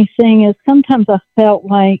only thing is sometimes I felt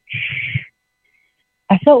like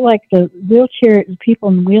the people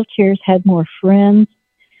in wheelchairs had more friends.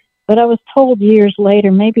 But I was told years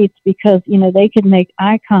later, maybe it's because, they could make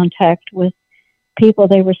eye contact with people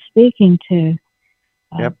they were speaking to.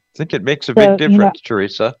 Yep. I think it makes a big difference,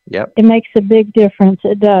 Teresa. Yep. It makes a big difference.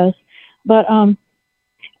 It does. But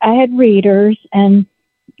I had readers, and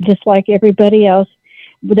just like everybody else,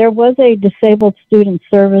 there was a disabled student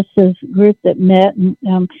services group that met,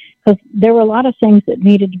 because there were a lot of things that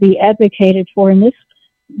needed to be advocated for. And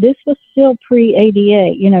this was still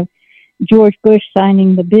pre-ADA, George Bush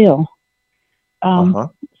signing the bill.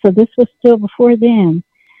 So this was still before then.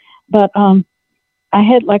 But I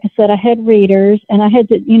had readers, and I had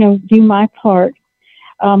to, do my part.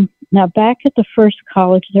 Now, back at the first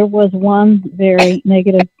college, there was one very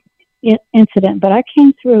negative incident, but I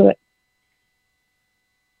came through it.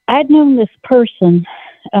 I'd known this person.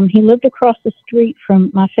 He lived across the street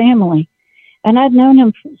from my family, and I'd known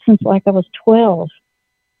him since I was 12.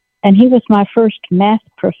 And he was my first math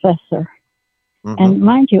professor. And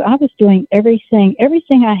mind you, I was doing everything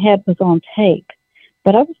I had was on tape,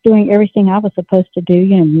 but I was doing everything I was supposed to do,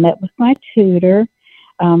 met with my tutor.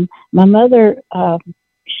 My mother,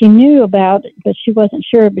 she knew about it, but she wasn't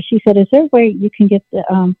sure, but she said, is there a way you can get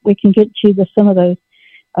we can get you some of those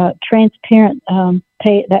transparent,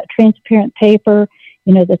 that transparent paper,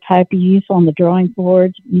 the type you use on the drawing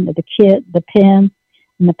boards, the kit, the pen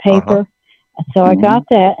and the paper. So I got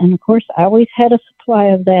that, and of course I always had a supply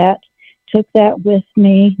of that, took that with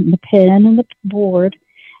me, the pen and the board,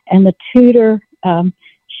 and the tutor,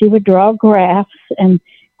 she would draw graphs, and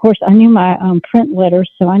of course I knew my print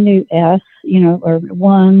letters, so I knew S, or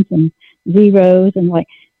ones and zeros, and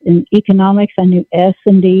in economics I knew S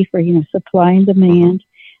and D for, supply and demand.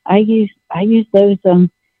 I used those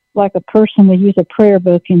like a person would use a prayer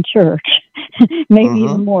book in church, maybe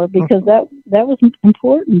even more, because that was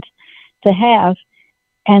important to have.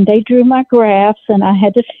 And they drew my graphs, and I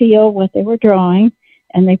had to feel what they were drawing,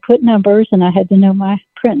 and they put numbers, and I had to know my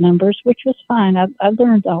print numbers, which was fine. I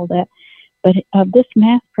learned all that. But this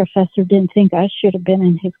math professor didn't think I should have been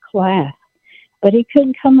in his class. But he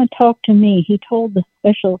couldn't come and talk to me. He told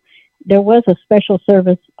there was a special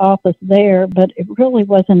service office there, but it really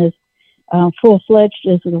wasn't as full-fledged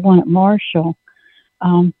as the one at Marshall.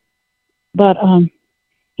 But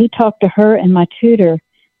he talked to her and my tutor.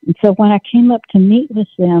 And so when I came up to meet with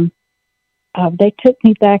them, they took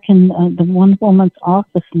me back in the one woman's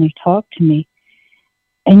office, and they talked to me.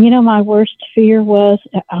 And my worst fear was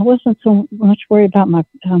I wasn't so much worried about my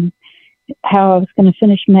how I was going to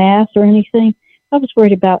finish math or anything. I was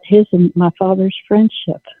worried about his and my father's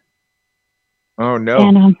friendship. Oh no!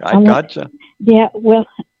 And, I gotcha. Yeah, well.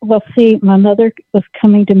 See, my mother was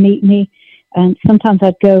coming to meet me, and sometimes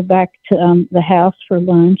I'd go back to the house for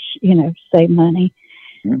lunch, save money.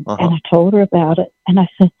 And I told her about it, and I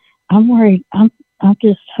said, "I'm worried. I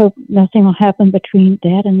just hope nothing will happen between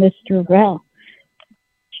Dad and Mr. Ralph."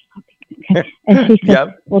 And she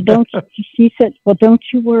said, "Well, don't." She said, "Well, don't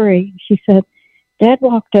you worry." She said, "Dad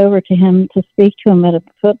walked over to him to speak to him at a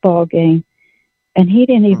football game, and he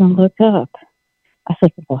didn't even look up." I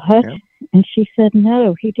said, "What?" And she said,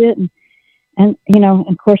 "No, he didn't." And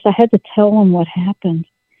of course, I had to tell them what happened.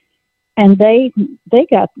 And they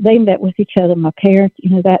met with each other, my parents,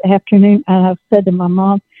 that afternoon. I said to my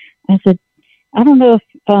mom, I said, I don't know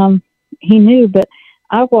if he knew, but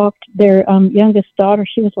I walked their youngest daughter.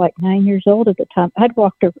 She was like 9 years old at the time. I'd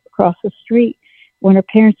walked her across the street when her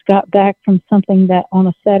parents got back from something that on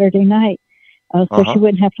a Saturday night, so she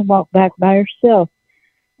wouldn't have to walk back by herself.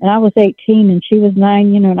 And I was 18 and she was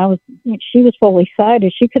 9, and she was fully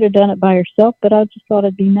sighted. She could have done it by herself, but I just thought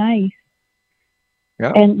it'd be nice.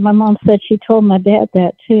 Yeah. And my mom said she told my dad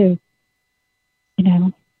that too.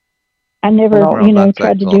 I never,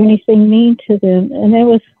 tried to do anything mean to them, and it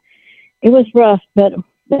was rough. But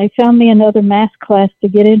they found me another math class to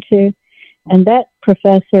get into, and that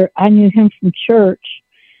professor, I knew him from church,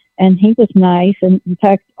 and he was nice. And in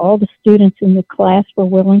fact, all the students in the class were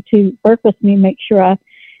willing to work with me, make sure I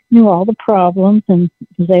knew all the problems and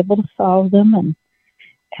was able to solve them.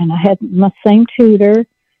 And I had my same tutor,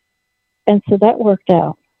 and so that worked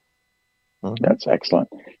out. That's excellent.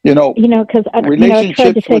 Because I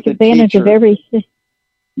tried to take advantage of everything.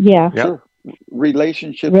 Yeah. Sure.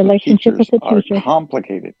 Relationships with teachers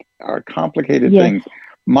are complicated. Things.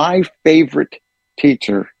 My favorite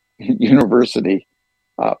teacher in university,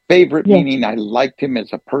 meaning I liked him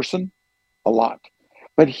as a person a lot,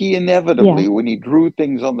 but he inevitably, when he drew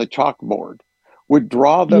things on the chalkboard, would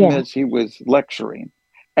draw them as he was lecturing,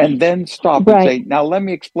 and then stop and say, "Now let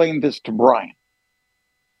me explain this to Brian."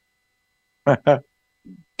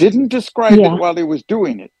 Didn't describe it while he was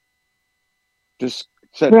doing it. Just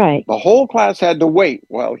said the whole class had to wait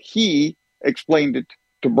while he explained it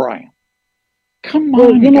to Brian. Come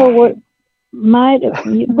on, what might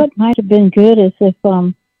have been good is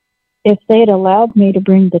if they'd allowed me to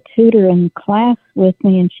bring the tutor in the class with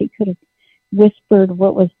me, and she could have whispered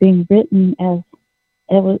what was being written as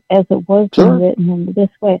it was being written in this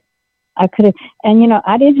way. I could have, and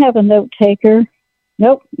I didn't have a note taker.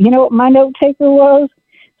 Nope. You know what my note taker was?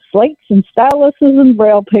 Slates and styluses and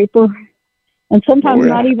braille paper. And sometimes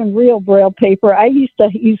not even real braille paper. I used to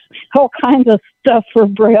use all kinds of stuff for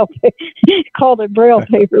braille paper. Called it braille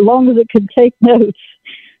paper, as long as it could take notes.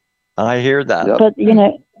 I hear that. But,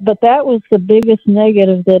 but that was the biggest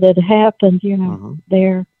negative that had happened,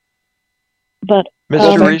 there. But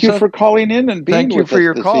thank you for calling in and being with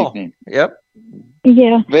us this evening. Yep.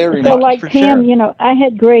 Yeah. Very so much. Like Pam, I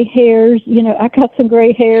had gray hairs, I got some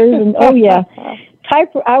gray hairs, and I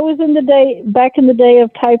was back in the day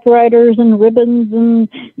of typewriters and ribbons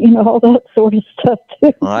and all that sort of stuff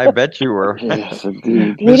too. I bet you were. Yes,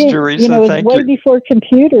 indeed. Miss Teresa, it was thank way you. before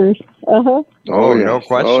computers. Oh, yes. no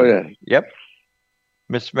question. Oh, yeah. Yep.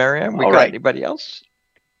 Miss Marianne, we All got right. anybody else?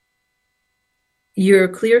 You're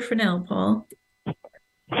clear for now, Paul.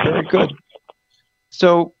 Very good.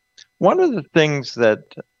 So one of the things that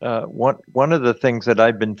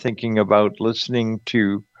I've been thinking about listening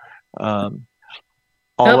to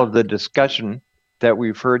all of the discussion that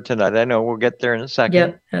we've heard tonight. I know we'll get there in a second.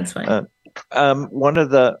 Yep, that's fine. One of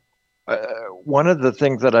the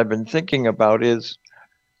things that I've been thinking about is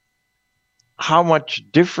how much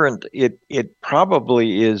different it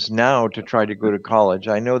probably is now to try to go to college.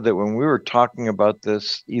 I know that when we were talking about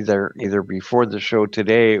this either before the show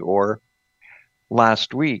today or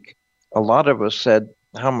last week, a lot of us said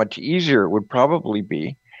how much easier it would probably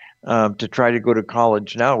be to try to go to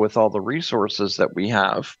college now with all the resources that we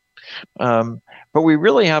have. But we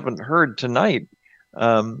really haven't heard tonight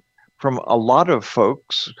from a lot of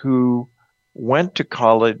folks who went to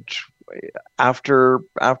college after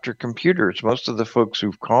computers. Most of the folks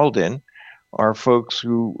who've called in are folks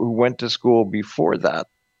who went to school before that.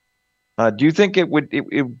 Do you think it would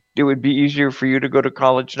be easier for you to go to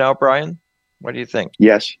college now, Brian? What do you think?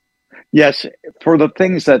 Yes, for the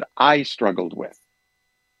things that I struggled with.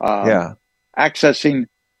 Accessing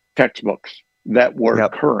textbooks that were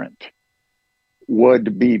current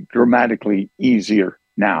would be dramatically easier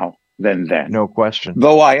now than then. No question.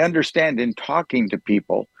 Though I understand in talking to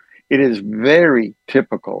people, it is very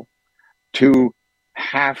typical to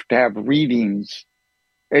have readings.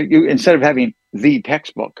 Instead of having the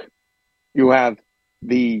textbook, you have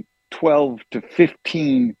the 12 to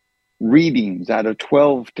 15 readings out of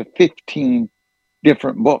 12 to 15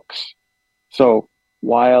 different books. So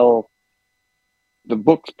while the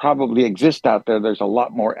books probably exist out there, there's a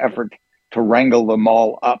lot more effort to wrangle them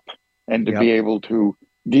all up and to be able to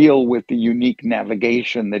deal with the unique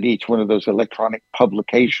navigation that each one of those electronic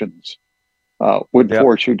publications would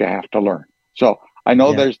force you to have to learn. So I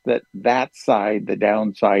know there's that side, the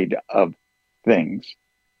downside of things.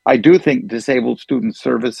 I do think disabled student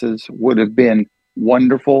services would have been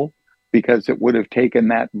wonderful because it would have taken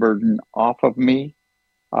that burden off of me,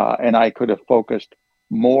 and I could have focused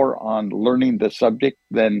more on learning the subject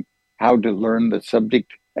than how to learn the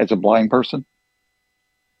subject as a blind person.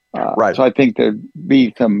 So I think there'd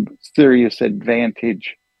be some serious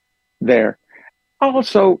advantage there.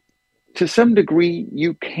 Also, to some degree,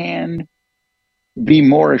 you can be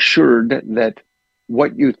more assured that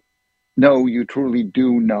what you know, you truly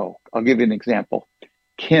do know. I'll give you an example.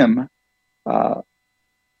 Kim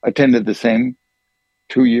attended the same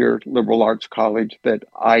 2-year liberal arts college that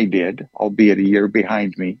I did, albeit a year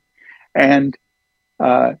behind me. And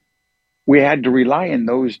we had to rely in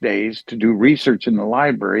those days to do research in the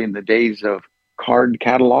library in the days of card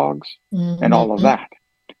catalogs and all of that.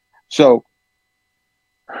 So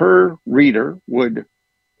her reader would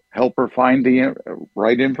help her find the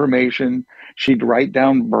right information. She'd write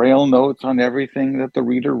down Braille notes on everything that the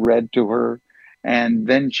reader read to her. And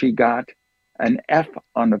then she got an F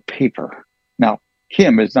on a paper. Now,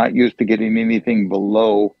 Kim is not used to getting anything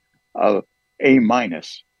below a A-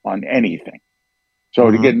 on anything. So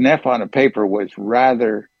to get an F on a paper was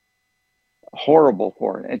rather horrible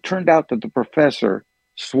for her. It turned out that the professor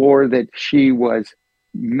swore that she was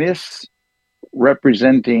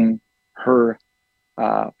misrepresenting her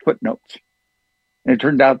footnotes. And it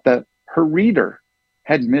turned out that her reader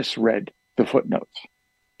had misread the footnotes.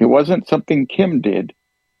 It wasn't something Kim did,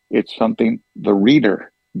 it's something the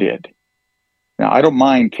reader did. Now, I don't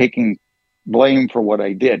mind taking blame for what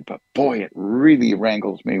I did, but boy, it really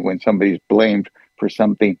wrangles me when somebody's blamed for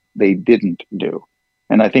something they didn't do.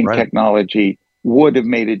 And I think technology would have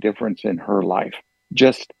made a difference in her life,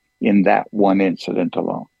 just in that one incident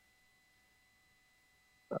alone.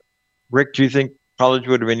 Rick, do you think college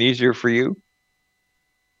would have been easier for you?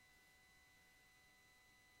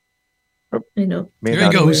 I know. There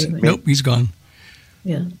he goes. Nope, he's gone.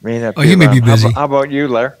 Yeah. He may be busy. How about you,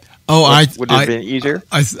 Lair? Oh, would it have been easier?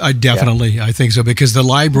 I definitely, I think so, because the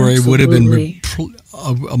library would have been.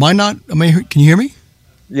 Am I not? Can you hear me?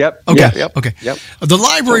 Yep. Okay. Yep. Okay. Yep. The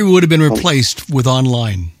library would have been replaced with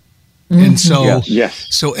online, and so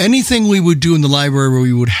so anything we would do in the library,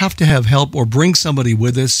 we would have to have help or bring somebody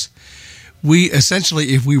with us. We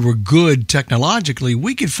essentially, if we were good technologically,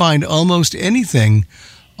 we could find almost anything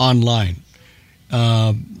online.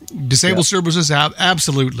 Disabled services,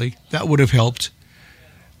 absolutely, that would have helped.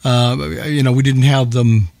 We didn't have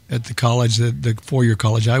them at the college, the four-year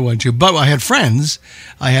college I went to, but I had friends,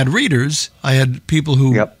 I had readers, I had people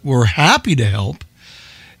who were happy to help,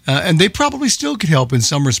 and they probably still could help in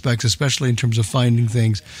some respects, especially in terms of finding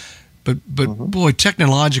things. But boy,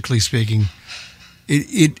 technologically speaking,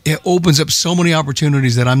 it opens up so many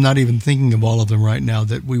opportunities that I'm not even thinking of all of them right now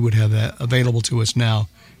that we would have available to us now,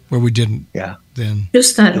 where we didn't then.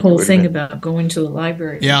 Just that whole thing about going to the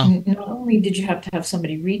library. Yeah. Not only did you have to have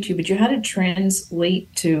somebody read you, but you had to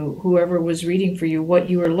translate to whoever was reading for you what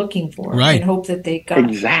you were looking for. Right. And hope that they got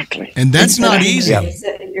exactly. And that's not easy.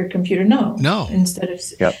 Sit at your computer. No. Instead of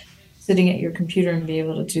sitting at your computer and be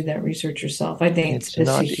able to do that research yourself. I think it's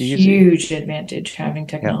a huge advantage having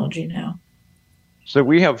technology now. So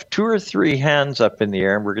we have 2 or 3 hands up in the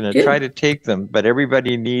air, and we're going to try to take them. But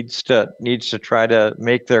everybody needs to try to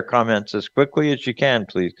make their comments as quickly as you can,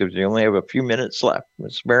 please, because you only have a few minutes left.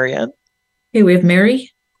 Miss Marianne? Okay, we have Mary.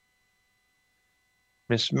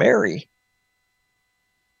 Miss Mary.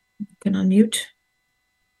 You can unmute.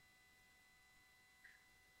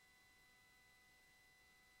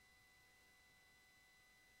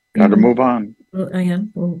 Got to move on. Well,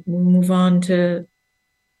 we'll move on to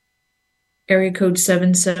area code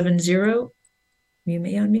 770. You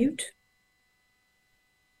may unmute.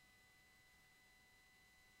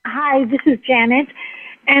 Hi, this is Janet.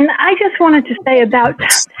 And I just wanted to say about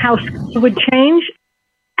how school would change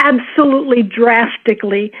absolutely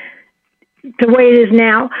drastically the way it is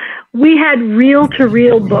now. We had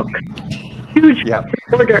reel-to-reel books, huge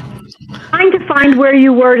order. Trying to find where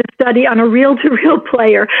you were to study on a reel-to-reel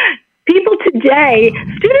player. Students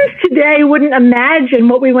today wouldn't imagine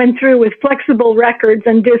what we went through with flexible records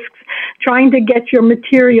and discs, trying to get your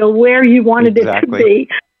material where you wanted it to be.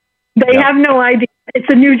 They have no idea. It's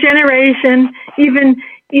a new generation. Even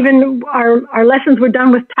our lessons were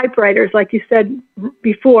done with typewriters, like you said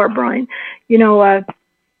before, Brian. Carl,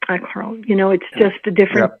 it's just a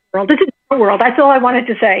different world. This is a world. That's all I wanted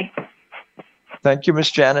to say. Thank you,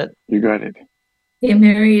 Miss Janet. You got it. Yeah,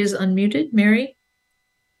 Mary is unmuted. Mary?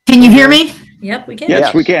 Can you hear me? Yep, we can.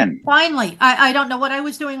 Yes, we can. Finally. I don't know what I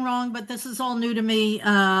was doing wrong, but this is all new to me.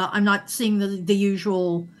 I'm not seeing the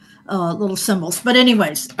usual little symbols. But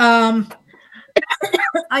anyways, I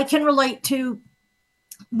can relate to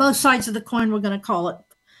both sides of the coin, we're going to call it.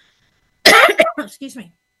 Excuse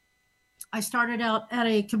me. I started out at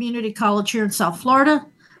a community college here in South Florida.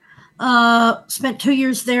 Spent 2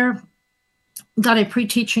 years there. Got a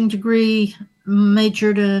pre-teaching degree.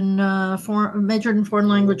 Majored in foreign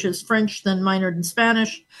languages, French, then minored in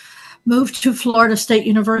Spanish. Moved to Florida State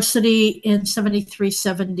University in 73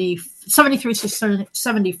 to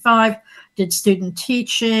 75. Did student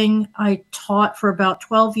teaching. I taught for about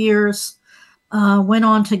 12 years. Went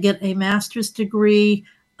on to get a master's degree.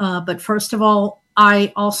 But first of all,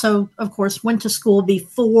 I also, of course, went to school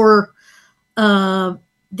before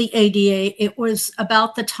the ADA. It was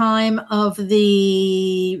about the time of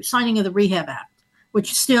the signing of the Rehab Act,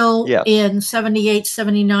 which still in 78,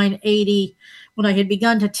 79, 80, when I had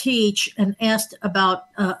begun to teach and asked about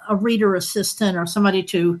a reader assistant or somebody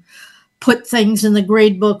to put things in the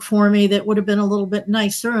grade book for me that would have been a little bit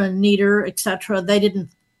nicer and neater, etc. They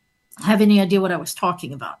didn't have any idea what I was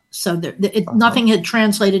talking about. So nothing had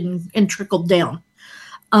translated and trickled down.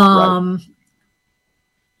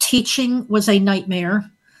 Teaching was a nightmare.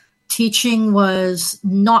 Teaching was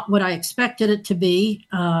not what I expected it to be,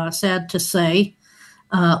 sad to say.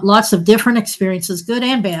 Lots of different experiences, good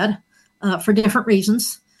and bad, for different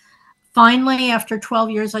reasons. Finally, after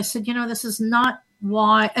 12 years, I said, this is not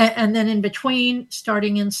why. And then in between,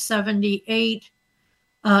 starting in 75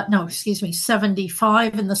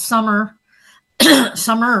 in the summer,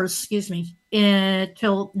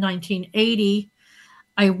 until 1980,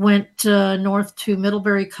 I went north to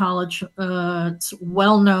Middlebury College. It's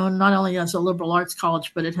well known not only as a liberal arts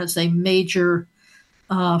college, but it has a major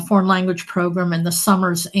foreign language program in the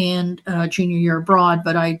summers and junior year abroad.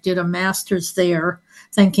 But I did a master's there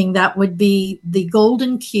thinking that would be the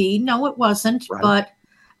golden key. No, it wasn't. Right. But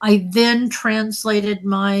I then translated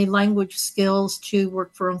my language skills to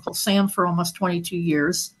work for Uncle Sam for almost 22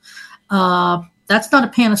 years. That's not a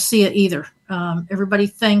panacea either. Everybody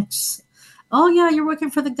thinks, oh, yeah, you're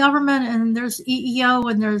working for the government and there's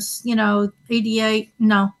EEO and there's, ADA.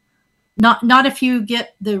 No, not if you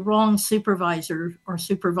get the wrong supervisor or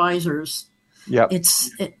supervisors. Yeah,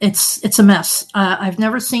 it's a mess. I've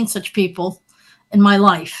never seen such people in my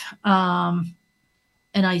life. And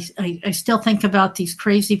I still think about these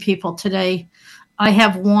crazy people today. I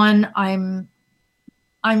have one, I'm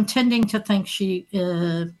tending to think she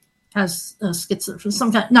has schizophrenia,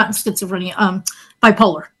 some kind, not schizophrenia,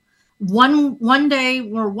 bipolar. One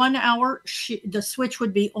day or 1 hour, the switch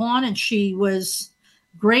would be on and she was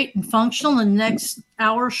great and functional. And the next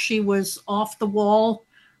hour she was off the wall,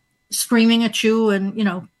 screaming at you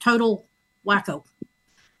and, total wacko.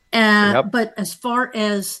 But as far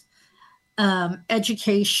as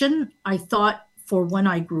education, I thought for when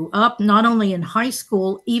I grew up, not only in high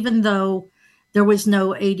school, even though there was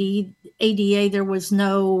no ADA, there was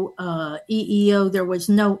no EEO, there was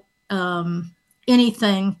no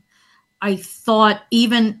anything, I thought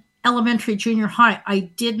even elementary, junior high, I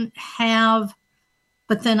didn't have,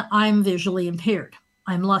 but then I'm visually impaired.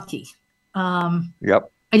 I'm lucky. I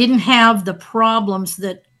didn't have the problems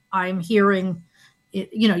that I'm hearing.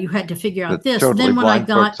 You had to figure out this. Totally. Then when I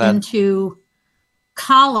got into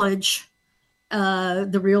college,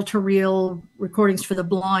 the reel-to-reel recordings for the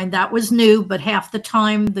blind, that was new, but half the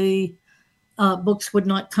time the books would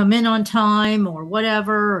not come in on time or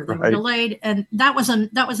whatever, or they were delayed. And that was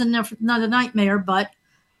not a nightmare, but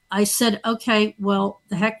I said, okay, well,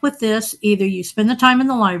 the heck with this. Either you spend the time in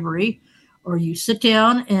the library or you sit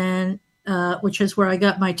down and, which is where I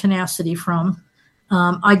got my tenacity from.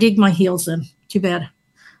 I dig my heels in. Too bad.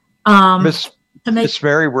 Miss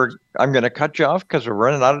Mary, I'm going to cut you off because we're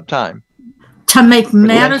running out of time. To make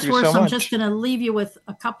matters worse, I'm just going to leave you with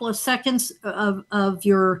a couple of seconds of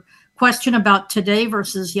your question about today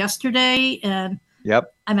versus yesterday. And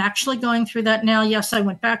I'm actually going through that now. Yes, I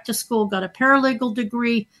went back to school, got a paralegal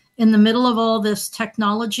degree in the middle of all this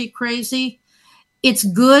technology crazy. It's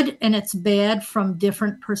good and it's bad from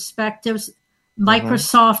different perspectives.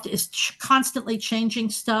 Microsoft is constantly changing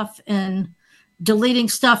stuff and deleting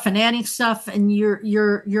stuff and adding stuff, and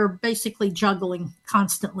you're basically juggling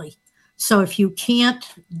constantly. So if you can't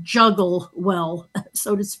juggle well,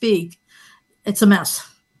 so to speak, it's a mess.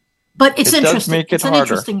 But it's interesting. It's an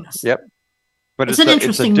interesting mess. Yep. But it's an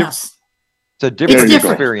interesting mess. It's a different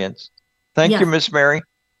experience. Thank you, Miss Mary.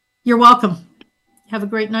 You're welcome. Have a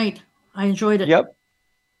great night. I enjoyed it. Yep.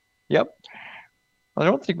 I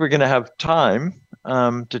don't think we're going to have time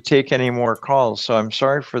to take any more calls, so I'm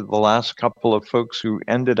sorry for the last couple of folks who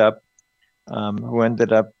ended up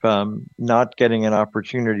not getting an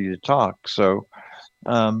opportunity to talk. So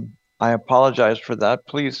I apologize for that.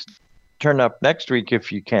 Please turn up next week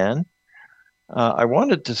if you can. I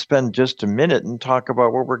wanted to spend just a minute and talk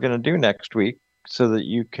about what we're going to do next week so that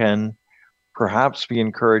you can perhaps be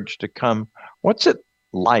encouraged to come. What's it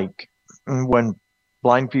like when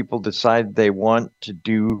blind people decide they want to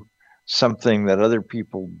do something that other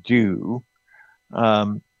people do,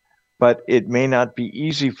 but it may not be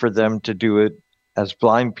easy for them to do it as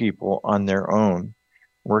blind people on their own?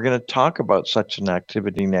 We're going to talk about such an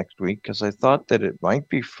activity next week because I thought that it might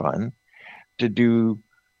be fun to do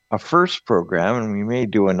a first program, and we may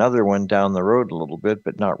do another one down the road a little bit,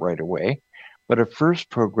 but not right away, but a first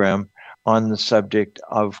program on the subject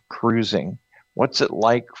of cruising. What's it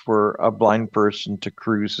like for a blind person to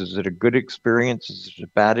cruise? Is it a good experience? Is it a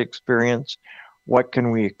bad experience? What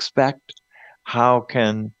can we expect? How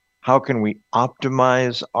can we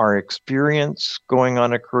optimize our experience going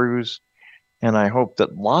on a cruise? And I hope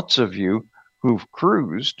that lots of you who've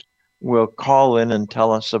cruised will call in and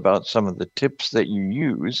tell us about some of the tips that you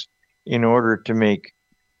use in order to make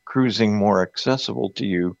cruising more accessible to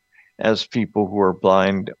you as people who are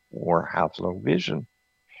blind or have low vision.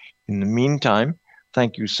 In the meantime,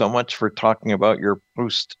 thank you so much for talking about your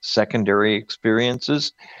post-secondary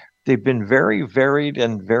experiences. They've been very varied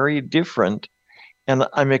and very different, and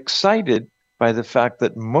I'm excited by the fact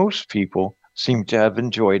that most people seem to have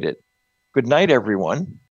enjoyed it. Good night, everyone.